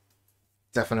Affinity.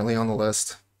 Definitely on the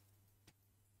list.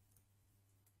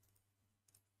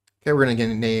 Okay, we're going to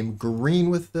get a name green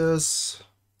with this.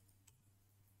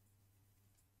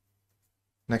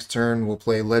 Next turn, we'll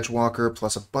play Ledgewalker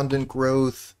plus Abundant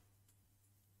Growth.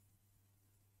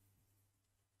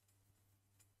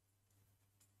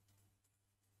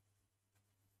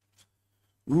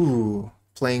 Ooh,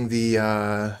 playing the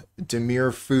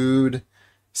Demir Food.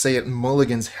 Say it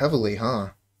mulligans heavily,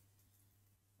 huh?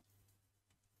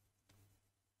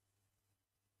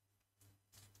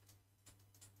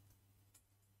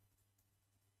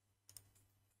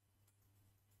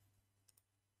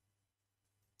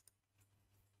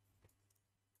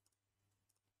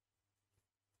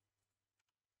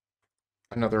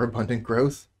 Another Abundant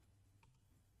Growth.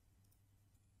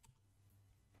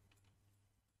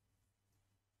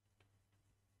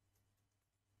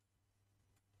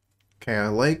 Okay, I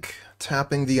like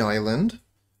tapping the island.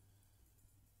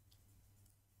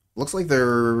 Looks like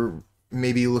they're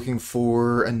maybe looking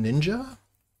for a ninja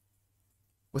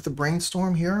with a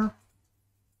brainstorm here.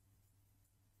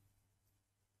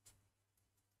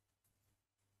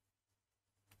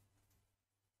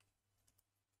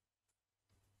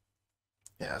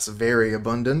 Yeah, it's very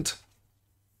abundant.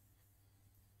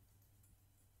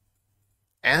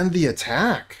 And the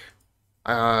attack.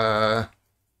 Not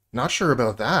sure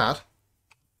about that.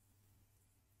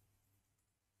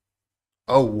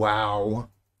 Oh, wow.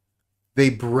 They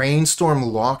brainstorm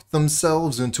locked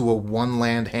themselves into a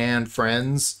one-land hand,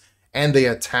 friends, and they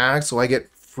attack, so I get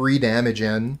free damage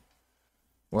in.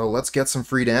 Well, let's get some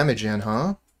free damage in,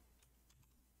 huh?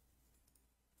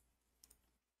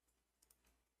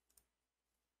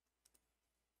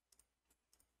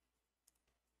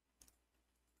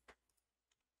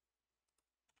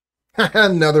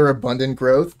 Another Abundant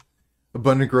Growth.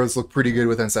 Abundant Growths look pretty good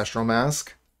with Ancestral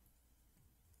Mask.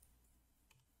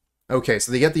 Okay,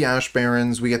 so they get the Ash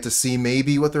Barrens. We get to see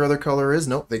maybe what their other color is.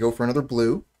 Nope, they go for another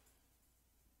blue.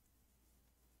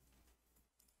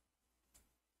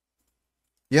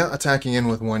 Yeah, attacking in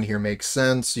with one here makes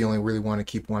sense. You only really want to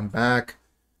keep one back.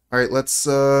 Alright, let's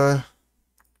start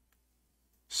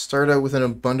out with an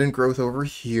Abundant Growth over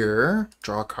here.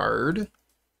 Draw a card.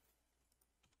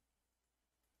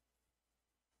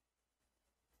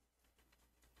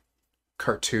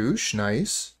 Cartouche,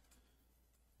 nice.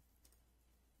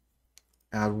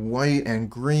 Add white and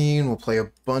green. We'll play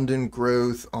Abundant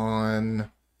Growth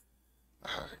on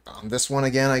this one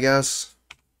again, I guess.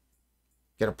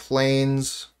 Get a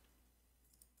Plains.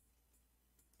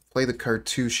 Play the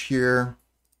Cartouche here.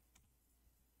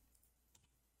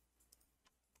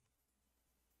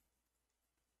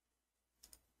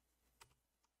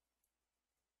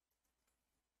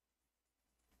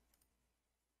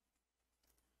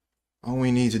 All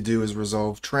we need to do is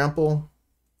resolve Trample.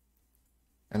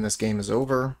 And this game is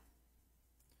over.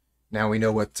 Now we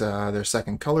know what their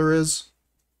second color is.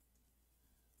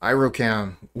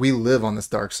 Irocam, we live on this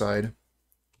dark side.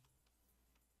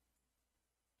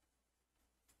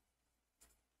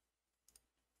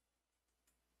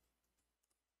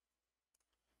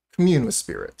 Commune with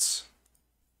spirits.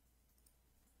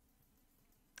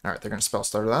 Alright, they're going to spell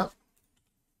starter that.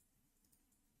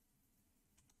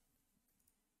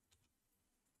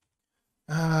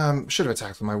 Should have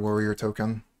attacked with my warrior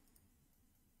token.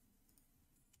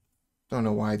 Don't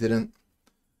know why I didn't.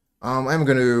 I'm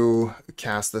going to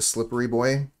cast the Slippery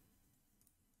Boy.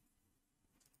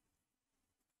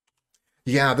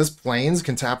 Yeah, this Plains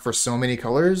can tap for so many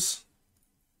colors,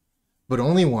 but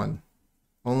only one.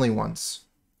 Only once.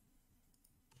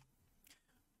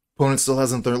 Opponent still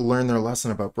hasn't learned their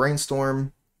lesson about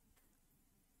Brainstorm.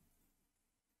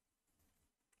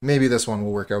 Maybe this one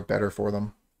will work out better for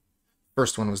them.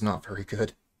 First one was not very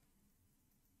good.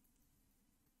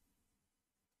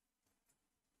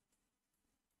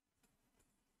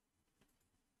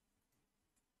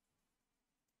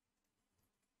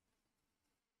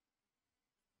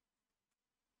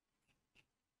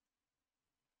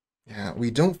 Yeah,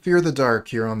 we don't fear the dark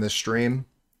here on this stream.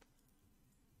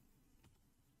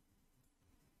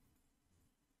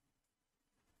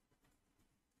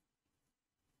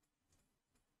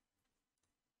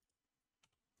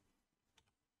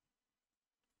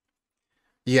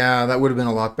 Yeah, that would have been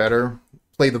a lot better.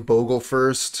 Play the Bogle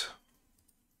first.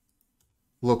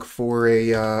 Look for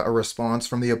a response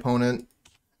from the opponent.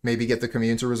 Maybe get the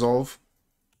Commune to resolve.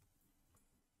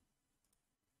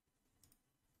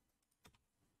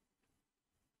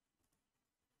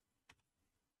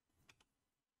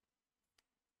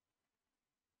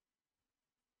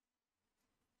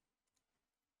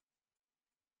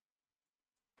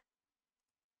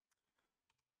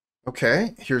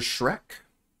 Okay, here's Shrek.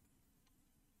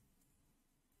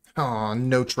 Aw,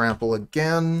 no trample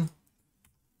again.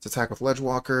 Let's attack with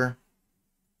Ledgewalker.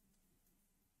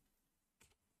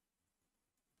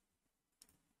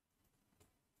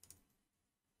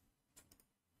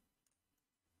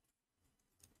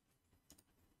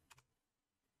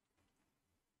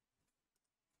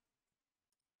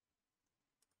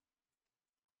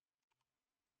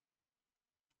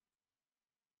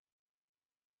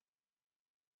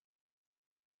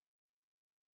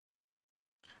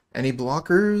 Any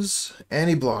blockers?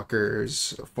 Any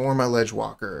blockers for my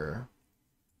Ledgewalker.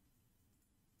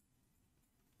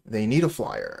 They need a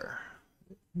flyer.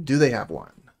 Do they have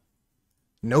one?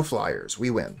 No flyers. We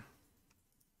win.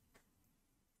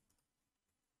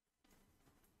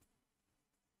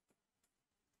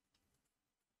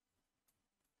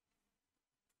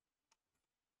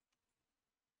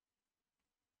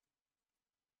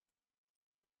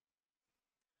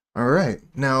 Alright,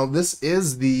 now this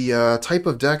is the type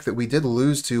of deck that we did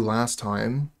lose to last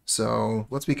time, so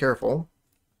let's be careful.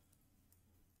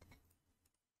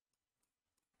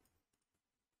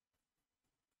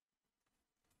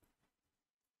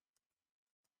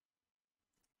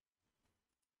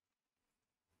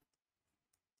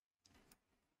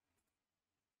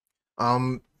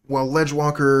 While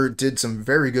Ledgewalker did some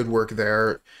very good work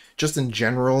there, just in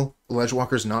general,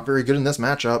 Ledgewalker's not very good in this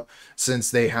matchup, since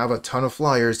they have a ton of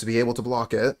flyers to be able to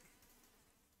block it.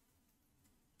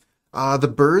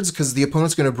 The birds, because the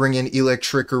opponent's going to bring in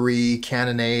Electrickery,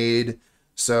 Cannonade,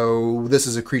 so this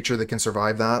is a creature that can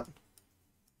survive that.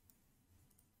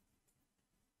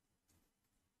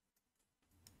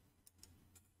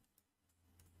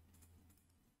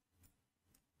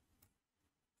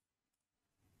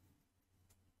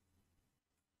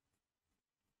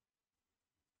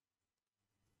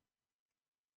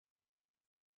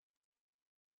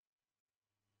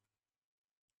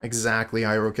 Exactly,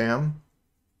 Hyrocam.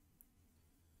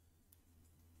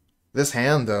 This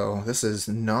hand, though, this is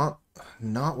not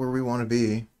where we want to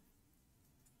be.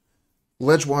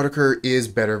 Ledgewalker is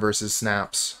better versus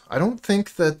snaps. I don't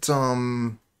think that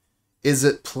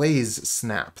Izzet plays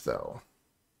snap, though.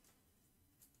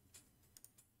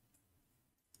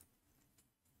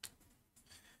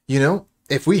 You know,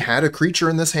 if we had a creature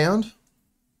in this hand,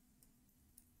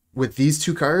 with these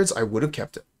two cards, I would have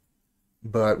kept it.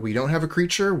 But we don't have a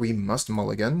creature, we must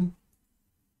mulligan.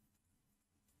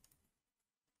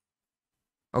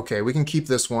 Okay, we can keep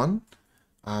this one.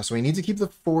 So we need to keep the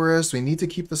forest, we need to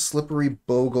keep the Slippery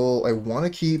Bogle. I want to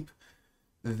keep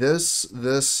this,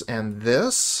 this, and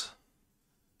this.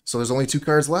 So there's only two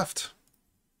cards left.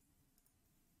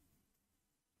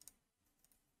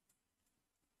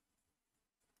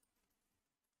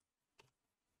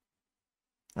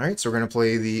 Alright, so we're going to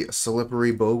play the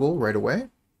Slippery Bogle right away.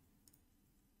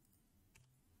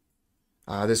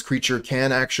 This creature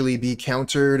can actually be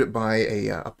countered by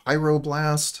a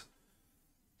Pyroblast.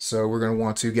 So we're going to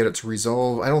want to get it to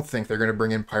resolve. I don't think they're going to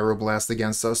bring in Pyroblast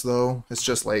against us, though. It's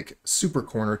just like super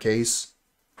corner case.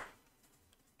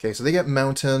 Okay, so they get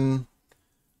Mountain.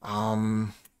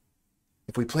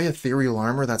 If we play Ethereal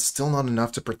Armor, that's still not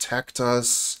enough to protect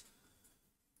us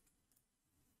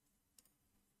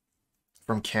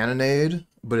from Cannonade,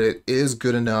 but it is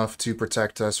good enough to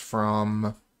protect us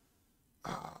from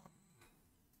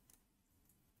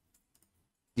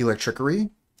Electrickery.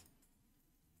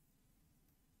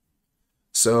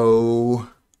 So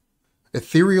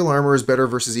Ethereal Armor is better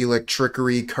versus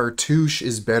Electrickery. Cartouche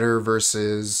is better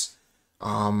versus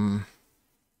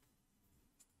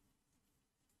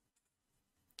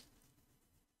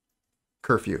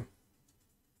Curfew.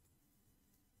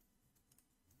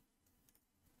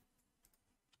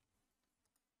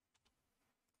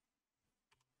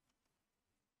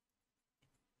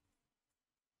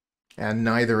 And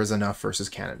neither is enough versus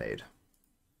Cannonade.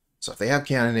 So if they have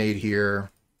Cannonade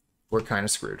here, we're kind of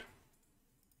screwed.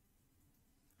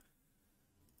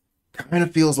 Kind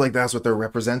of feels like that's what they're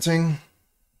representing. I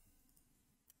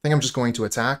think I'm just going to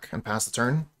attack and pass the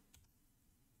turn.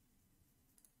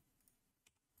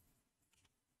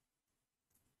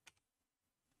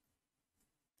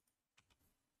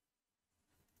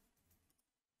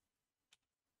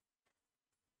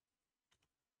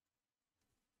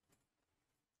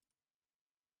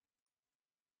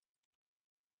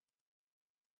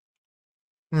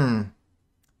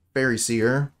 Fairy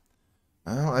Seer.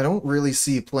 Well, I don't really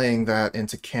see playing that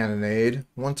into Cannonade.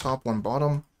 One top, one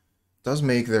bottom. Does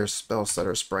make their spell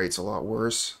setter sprites a lot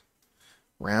worse.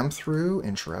 Ram through,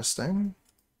 interesting.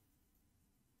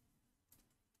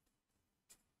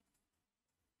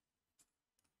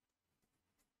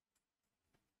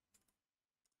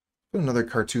 Put another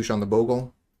Cartouche on the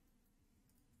Bogle.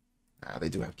 Ah, they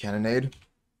do have Cannonade.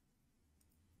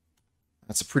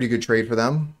 That's a pretty good trade for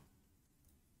them.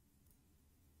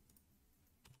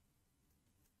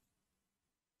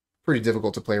 Pretty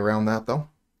difficult to play around that, though.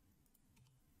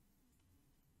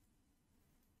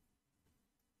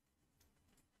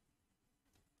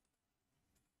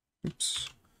 Oops.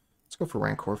 Let's go for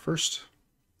Rancor first.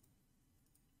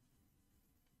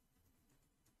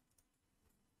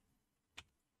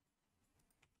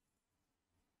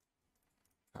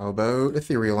 How about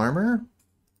Ethereal Armor?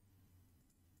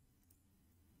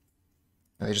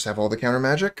 And they just have all the counter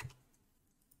magic.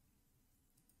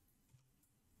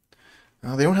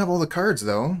 They don't have all the cards,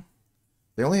 though.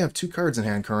 They only have 2 cards in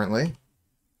hand currently.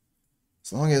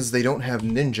 As long as they don't have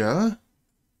Ninja.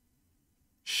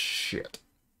 Shit.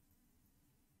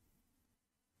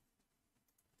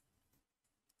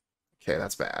 Okay,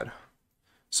 that's bad.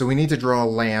 So we need to draw a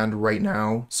land right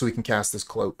now so we can cast this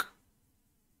Cloak.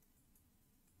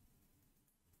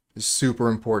 It's super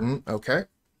important. Okay.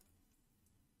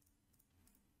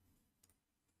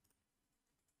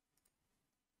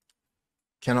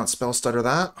 Cannot spell stutter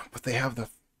that, but they have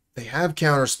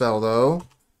counterspell though.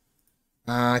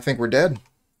 I think we're dead.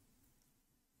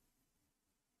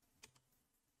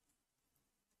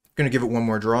 Gonna give it one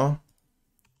more draw.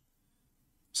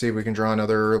 See if we can draw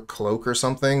another Cloak or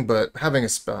something, but having a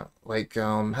spell like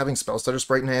having spell stutter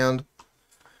sprite in hand.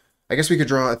 I guess we could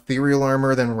draw Ethereal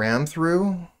Armor, then ram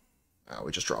through.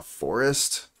 We just draw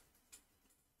Forest.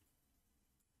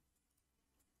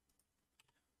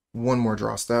 One more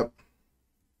draw step.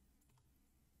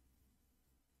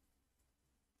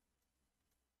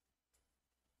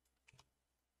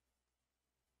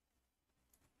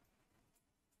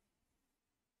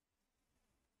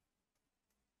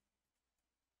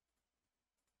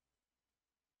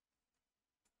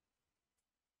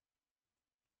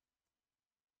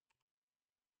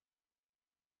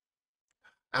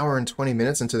 Hour and 20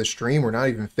 minutes into the stream. We're not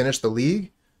even finished the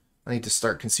league. I need to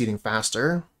start conceding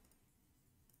faster.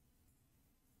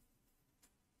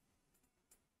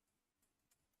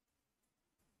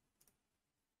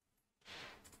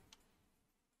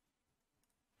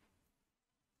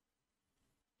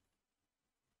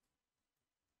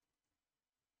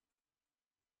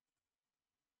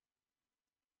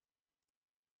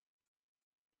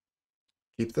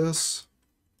 Keep this.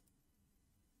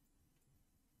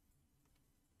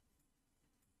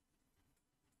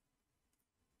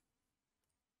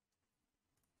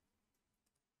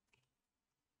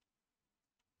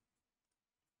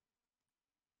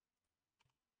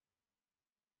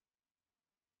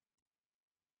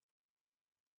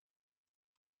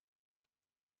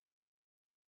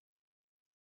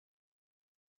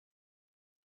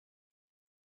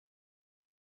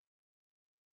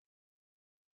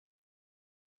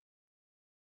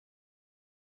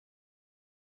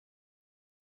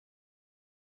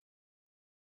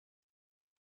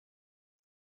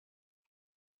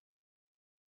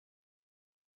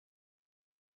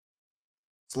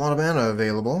 It's a lot of mana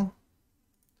available.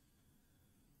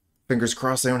 Fingers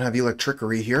crossed they don't have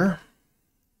Electrickery here.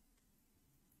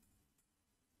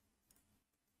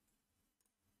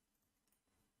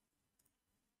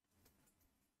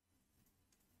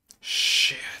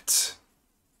 Shit.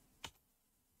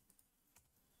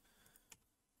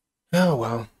 Oh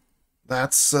well.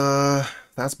 That's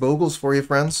Bogles for you,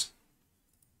 friends.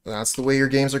 That's the way your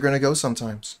games are going to go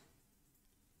sometimes.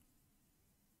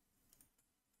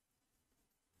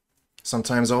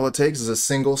 Sometimes all it takes is a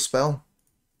single spell,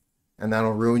 and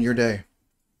that'll ruin your day.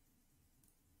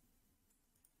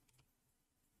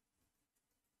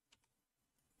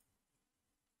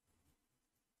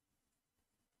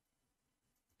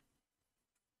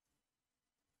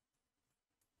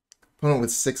 Opponent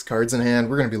with 6 cards in hand.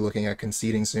 We're going to be looking at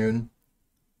conceding soon.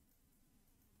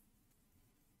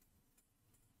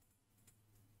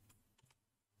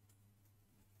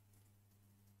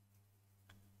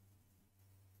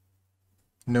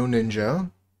 No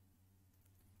Ninja.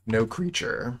 No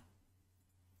Creature.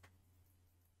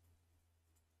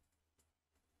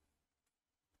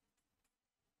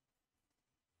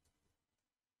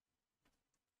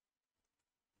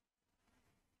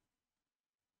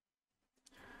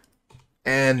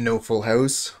 And no Full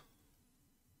House.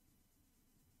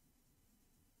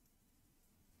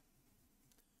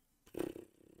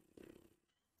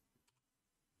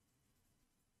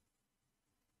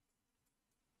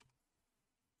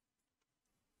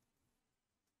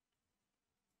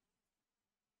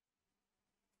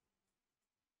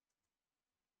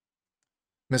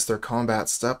 Missed their combat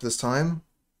step this time.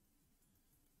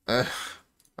 Alright,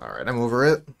 I'm over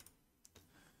it.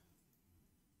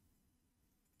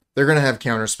 They're going to have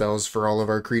counter spells for all of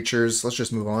our creatures. Let's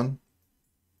just move on.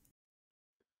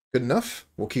 Good enough.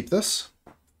 We'll keep this.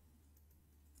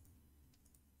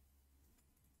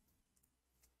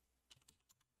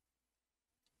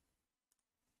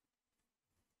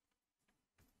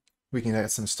 We can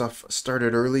get some stuff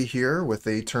started early here with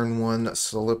a turn 1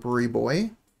 Slippery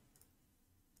Boy.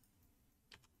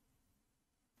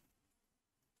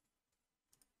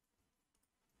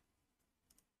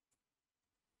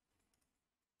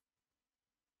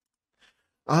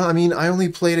 I mean, I only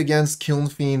played against Kiln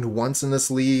Fiend once in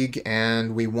this league,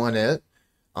 and we won it.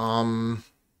 I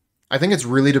think it's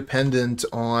really dependent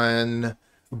on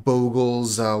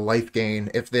Bogle's life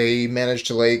gain. If they manage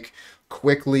to, like,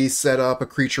 quickly set up a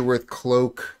creature with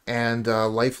Cloak and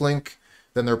Lifelink,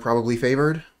 then they're probably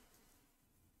favored.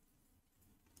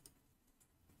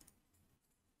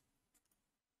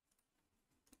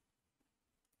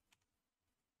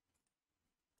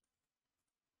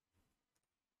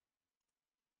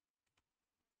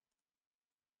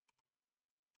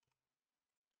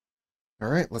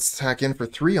 Alright, let's attack in for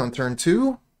 3 on turn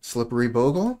 2. Slippery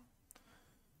Bogle.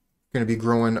 Going to be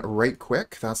growing right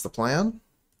quick. That's the plan.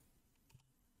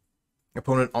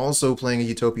 Opponent also playing a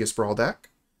Utopia Sprawl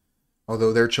deck,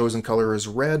 although their chosen color is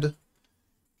red.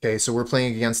 Okay, so we're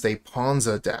playing against a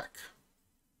Ponza deck.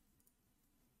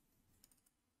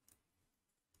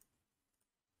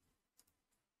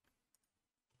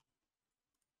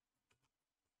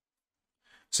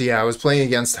 So yeah, I was playing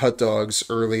against Hut Dogs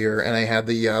earlier, and I had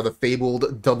the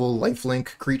fabled double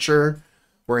lifelink creature,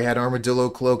 where I had Armadillo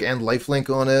Cloak and lifelink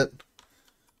on it.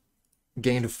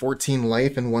 Gained 14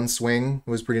 life in one swing. It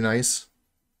was pretty nice.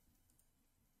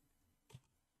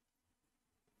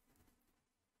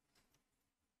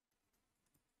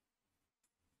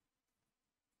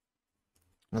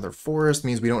 Another forest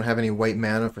means we don't have any white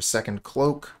mana for second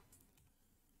cloak.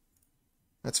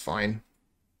 That's fine.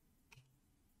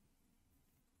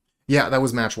 Yeah, that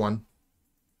was match 1.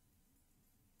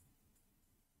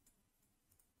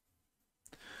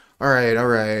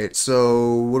 Alright.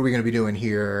 So, what are we going to be doing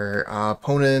here?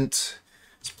 Opponent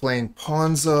is playing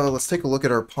Ponza. Let's take a look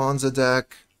at our Ponza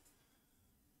deck.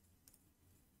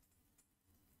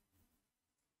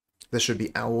 This should be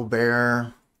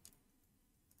Owlbear.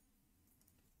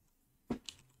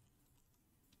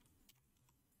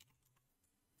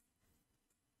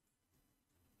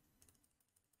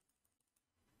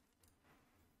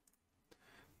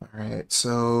 Alright,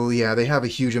 so yeah, they have a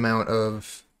huge amount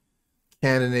of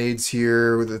cannonades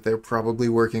here that they're probably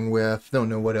working with. Don't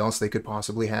know what else they could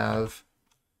possibly have.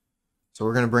 So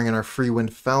we're going to bring in our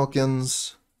Freewind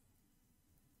Falcons.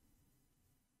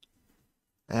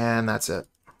 And that's it.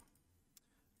 I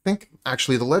think,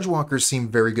 actually, the Ledgewalkers seem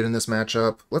very good in this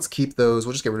matchup. Let's keep those.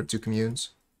 We'll just get rid of 2 communes.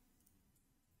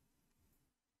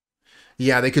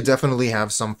 Yeah, they could definitely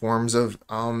have some forms of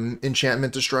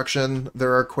enchantment destruction.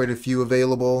 There are quite a few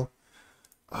available.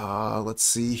 Let's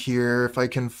see here if I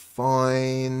can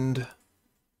find...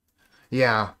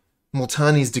 Yeah,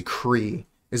 Multani's Decree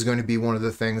is going to be one of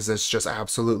the things that's just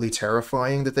absolutely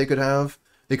terrifying that they could have.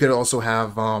 They could also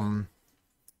have the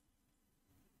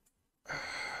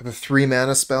 3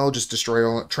 mana spell, just destroy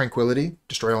all Tranquility,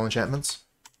 destroy all enchantments.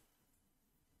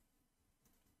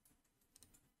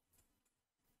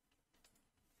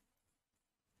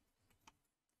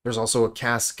 There's also a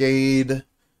Cascade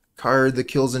card that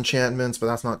kills enchantments, but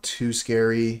that's not too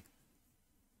scary.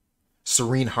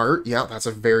 Serene Heart, yeah, that's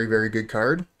a very, very good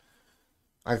card.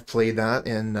 I've played that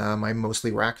in my mostly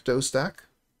Rakdos deck.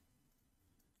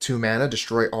 2 mana,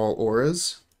 destroy all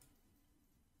auras.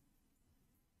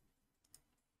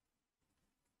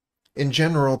 In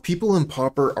general, people in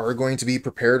Pauper are going to be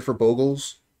prepared for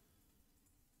Bogles.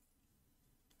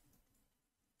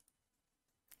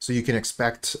 So you can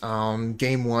expect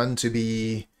game 1 to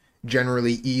be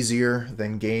generally easier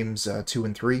than games 2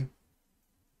 and 3.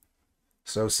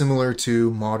 So similar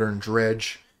to Modern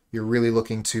Dredge, you're really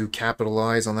looking to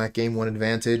capitalize on that game 1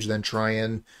 advantage, then try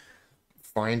and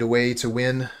find a way to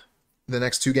win the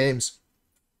next 2 games.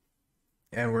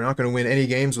 And we're not going to win any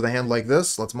games with a hand like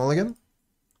this. Let's mulligan.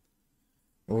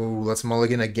 Oh, let's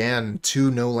mulligan again.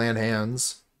 2 no-land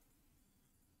hands.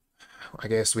 I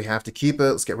guess we have to keep it.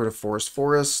 Let's get rid of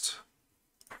Forest.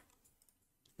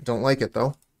 Don't like it,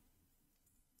 though.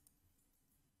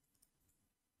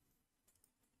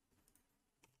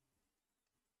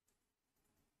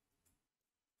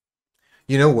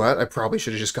 You know what? I probably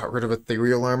should have just got rid of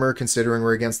Ethereal Armor, considering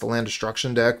we're against the Land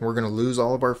Destruction deck, and we're going to lose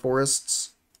all of our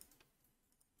forests.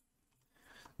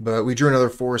 But we drew another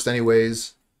forest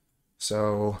anyways,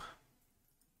 so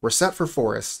we're set for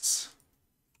forests.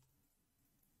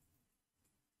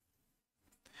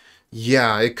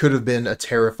 Yeah, it could have been a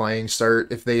terrifying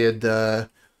start if they had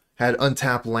had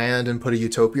untap land and put a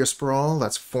Utopia Sprawl.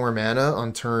 That's 4 mana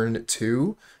on turn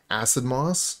 2. Acid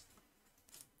Moss.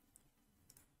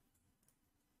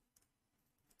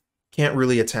 Can't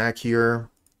really attack here.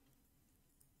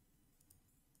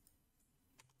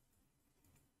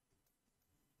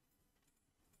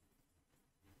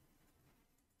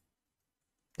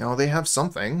 You know, they have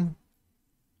something.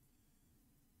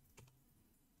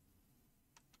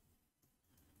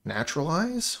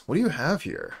 Naturalize? What do you have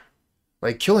here?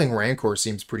 Like, killing Rancor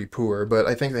seems pretty poor, but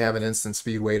I think they have an instant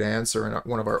speed way to answer in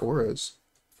one of our auras.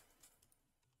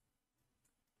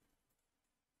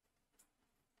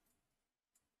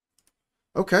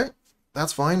 Okay,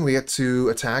 that's fine. We get to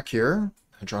attack here.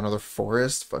 I draw another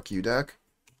forest. Fuck you, deck.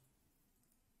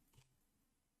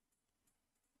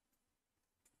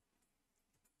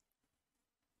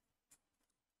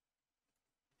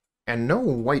 And no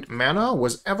white mana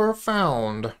was ever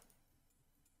found.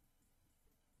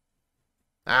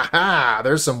 Aha!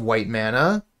 There's some white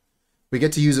mana. We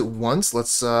get to use it once.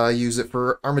 Let's use it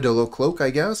for Armadillo Cloak, I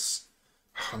guess.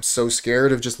 I'm so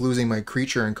scared of just losing my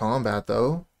creature in combat,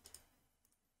 though.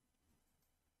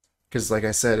 Because, like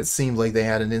I said, it seemed like they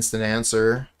had an instant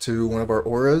answer to one of our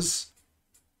auras.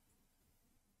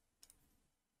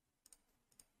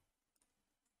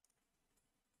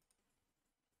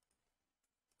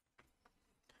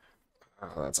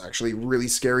 Oh, that's actually really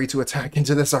scary to attack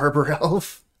into this Arbor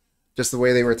Elf. Just the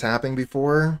way they were tapping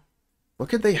before. What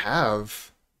could they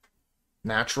have?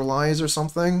 Naturalize or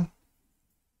something?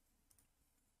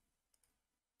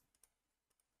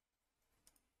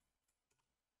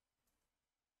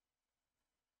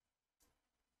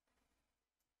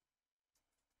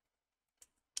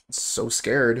 So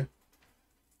scared.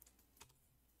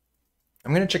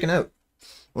 I'm gonna chicken out.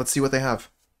 Let's see what they have.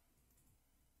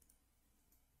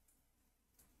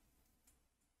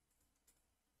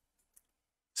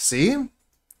 See?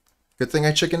 Good thing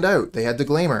I chickened out. They had the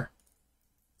Glamour.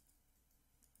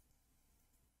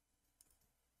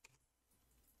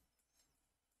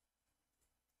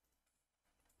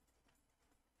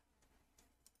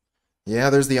 Yeah,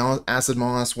 there's the Acid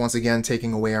Moss once again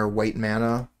taking away our white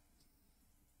mana.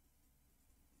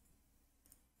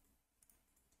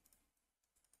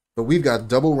 But we've got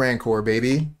double Rancor,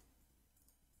 baby.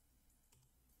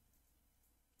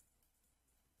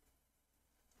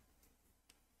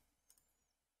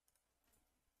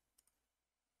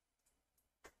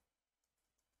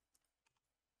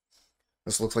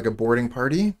 This looks like a boarding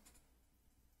party.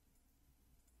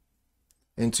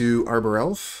 Into Arbor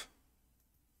Elf.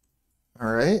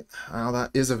 Alright, now that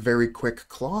is a very quick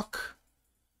clock.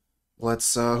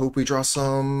 Let's hope we draw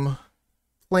some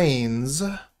planes.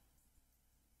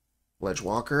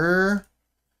 Ledgewalker.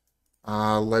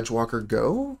 Ledgewalker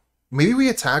go. Maybe we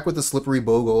attack with the Slippery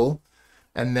Bogle,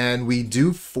 and then we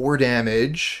do 4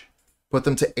 damage, put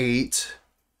them to 8,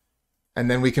 and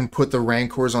then we can put the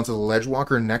Rancors onto the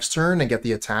Ledgewalker next turn and get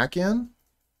the attack in.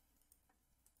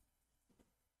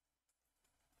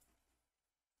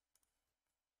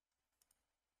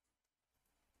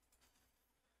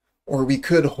 Or we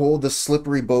could hold the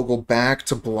Slippery Bogle back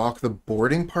to block the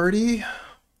boarding party.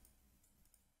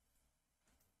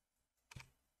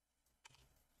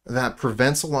 That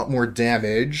prevents a lot more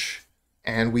damage,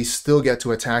 and we still get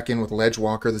to attack in with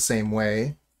Ledgewalker the same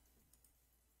way.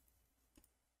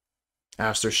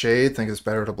 Aster Shade, think it's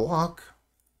better to block.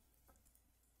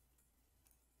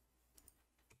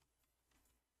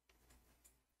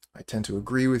 I tend to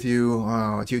agree with you.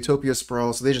 Oh, it's Utopia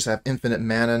Sprawl, so they just have infinite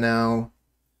mana now.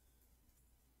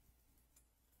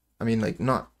 I mean, like,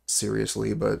 not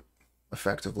seriously, but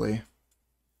effectively.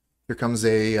 Here comes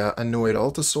a Annoyed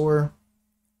Altasaur.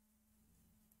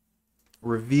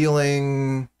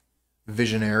 Revealing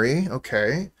Visionary.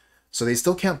 Okay. So they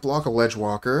still can't block a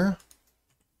Ledgewalker.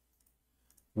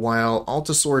 While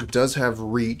Altasaur does have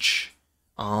reach,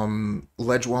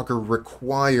 Ledgewalker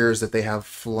requires that they have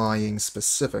flying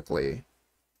specifically.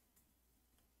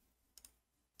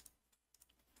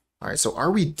 Alright, so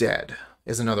are we dead?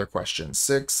 Is another question.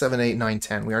 6, 7, 8, 9,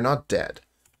 10. We are not dead.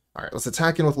 Alright, let's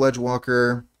attack in with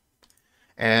Ledgewalker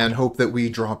and hope that we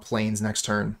draw planes next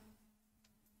turn.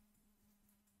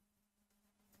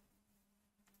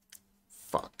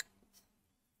 Fuck.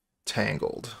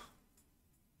 Tangled.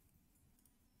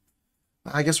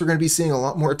 I guess we're going to be seeing a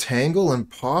lot more Tangle and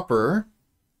Pauper.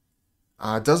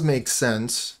 It does make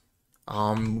sense.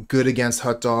 Good against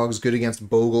Hut Dogs, good against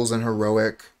Bogles and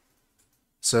Heroic.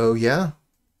 So yeah,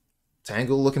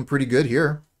 Tangle looking pretty good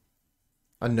here.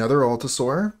 Another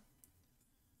Altasaur.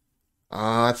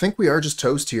 I think we are just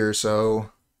toast here,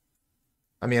 so...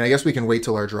 I mean, I guess we can wait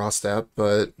till our draw step,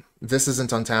 but this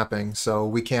isn't untapping, so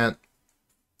we can't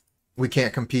We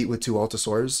can't compete with two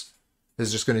Altasaurs. This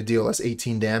is just going to deal us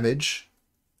 18 damage.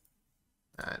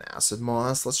 And Acid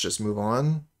Moss. Let's just move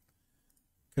on.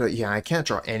 Yeah, I can't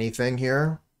draw anything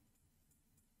here.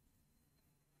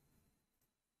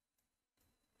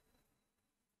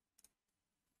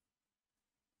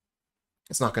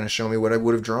 It's not going to show me what I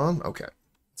would have drawn. Okay,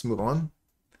 let's move on.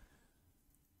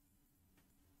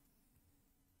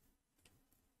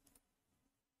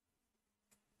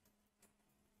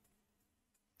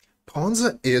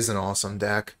 Ponza is an awesome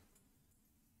deck.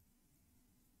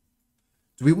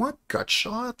 Do we want gut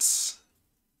shots?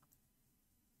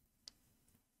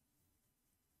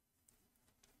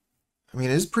 I mean,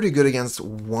 it is pretty good against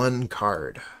one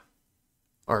card.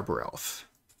 Arbor Elf.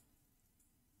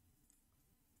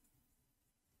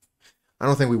 I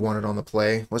don't think we want it on the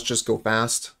play. Let's just go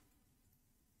fast.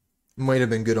 Might have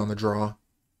been good on the draw.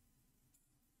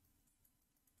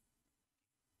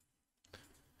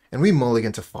 And we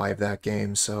mulligan to 5 that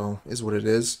game, so is what it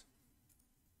is.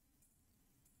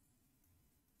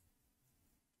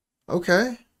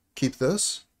 Okay, keep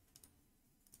this.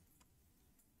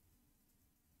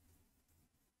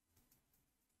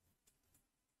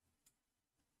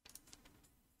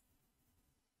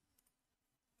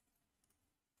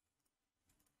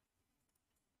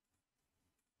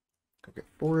 Go get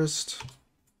Forest.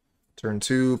 Turn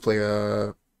 2, play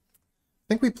a... I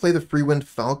think we play the Freewind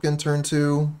Falcon turn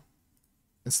 2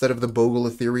 instead of the Bogle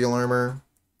Ethereal Armor.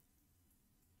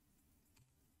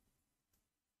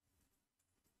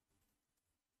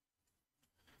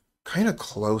 Kind of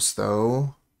close,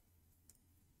 though.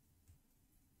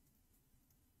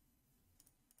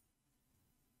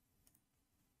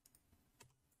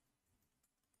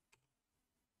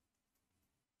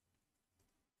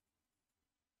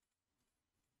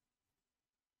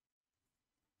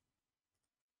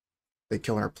 They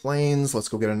kill our planes. Let's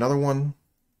go get another one.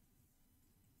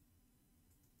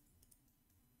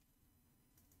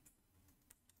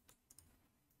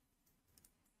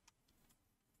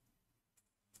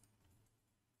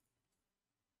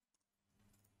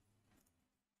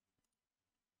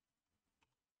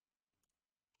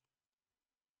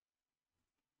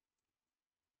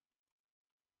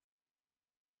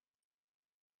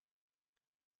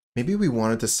 Maybe we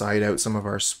wanted to side out some of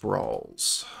our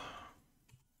sprawls.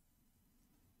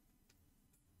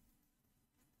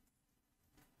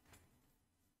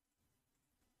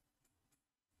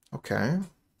 Okay.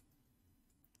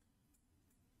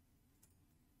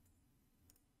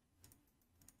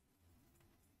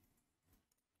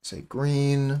 Say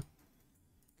green.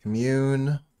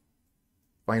 Commune.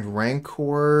 Find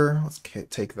Rancor. Let's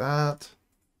take that.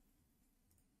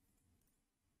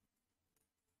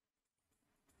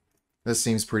 This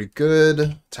seems pretty good.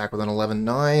 Attack with an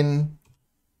 11-9.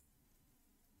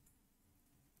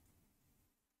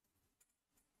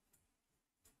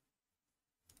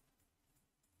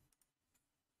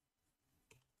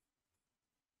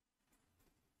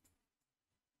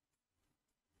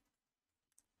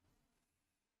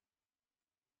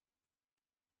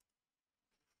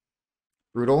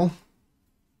 Brutal.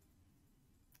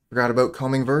 Forgot about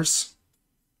Calming Verse.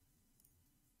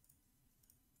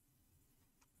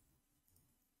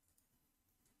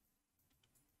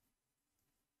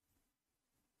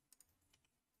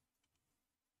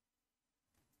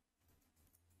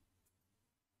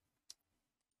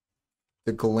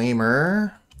 The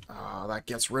Glamour. That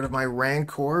gets rid of my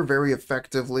Rancor very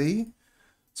effectively.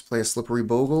 Let's play a Slippery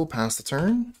Bogle, pass the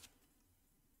turn.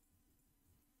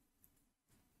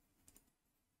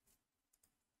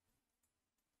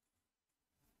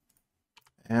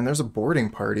 And there's a boarding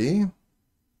party.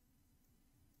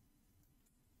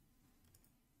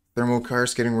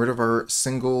 Thermokarst getting rid of our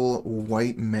single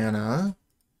white mana.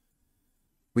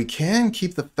 We can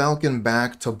keep the Falcon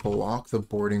back to block the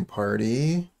boarding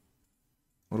party.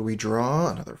 What do we draw?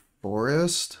 Another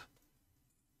Forest.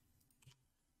 I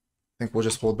think we'll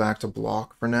just hold back to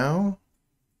block for now.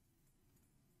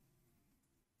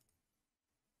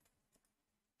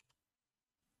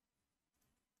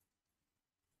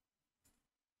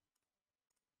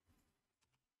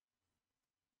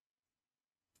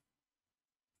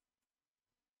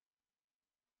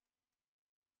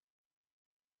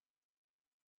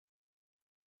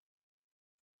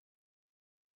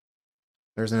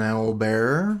 There's an Owl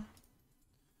Bear.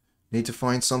 Need to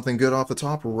find something good off the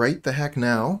top right the heck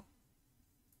now.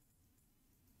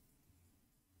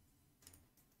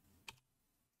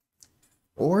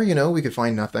 Or, you know, we could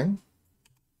find nothing.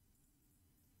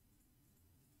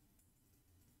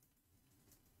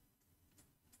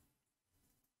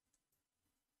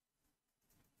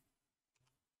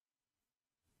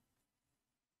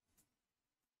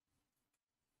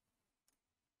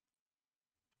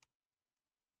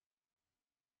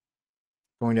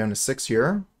 Going down to 6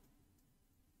 here.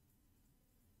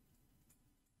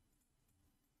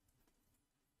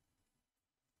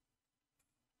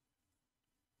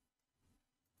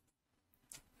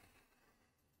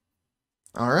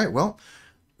 All right, well,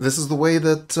 this is the way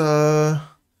that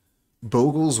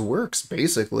Bogles works,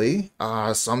 basically.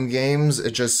 Some games,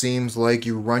 it just seems like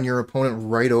you run your opponent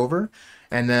right over,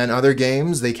 and then other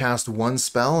games, they cast one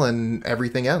spell and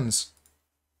everything ends.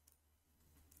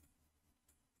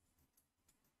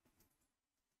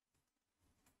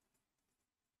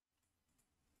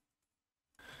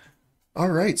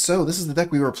 Alright, so this is the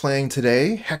deck we were playing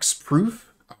today. Hexproof,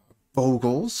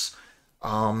 Bogles.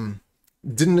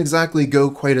 Didn't exactly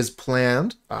go quite as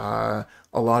planned. A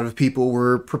lot of people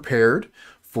were prepared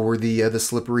for the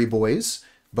Slippery Boys,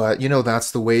 but you know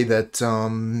that's the way that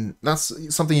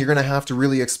that's something you're gonna have to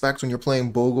really expect when you're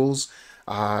playing Bogles.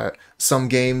 Some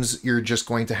games you're just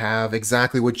going to have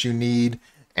exactly what you need,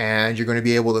 and you're going to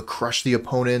be able to crush the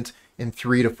opponent in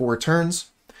 3 to 4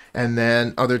 turns. And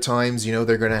then other times, you know,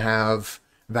 they're going to have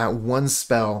that one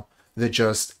spell that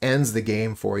just ends the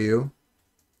game for you.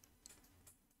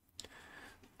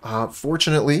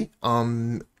 Fortunately,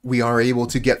 we are able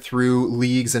to get through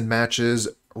leagues and matches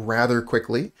rather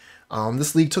quickly.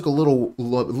 This league took a little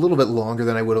bit longer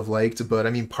than I would have liked, but I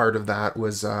mean, part of that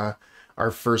was our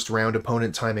first round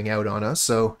opponent timing out on us.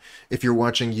 So if you're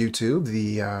watching YouTube,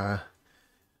 the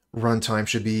runtime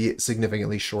should be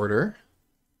significantly shorter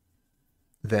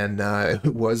than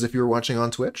it was if you were watching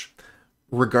on Twitch.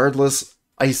 Regardless,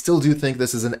 I still do think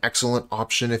this is an excellent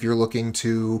option if you're looking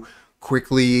to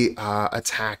quickly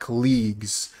attack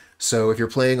leagues. So if you're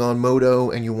playing on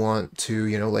Moto and you want to,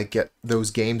 you know, like get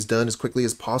those games done as quickly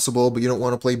as possible, but you don't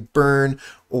want to play Burn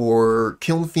or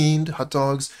Kiln Fiend, Hot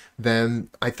Dogs,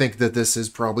 then I think that this is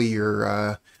probably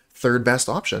your third best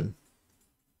option.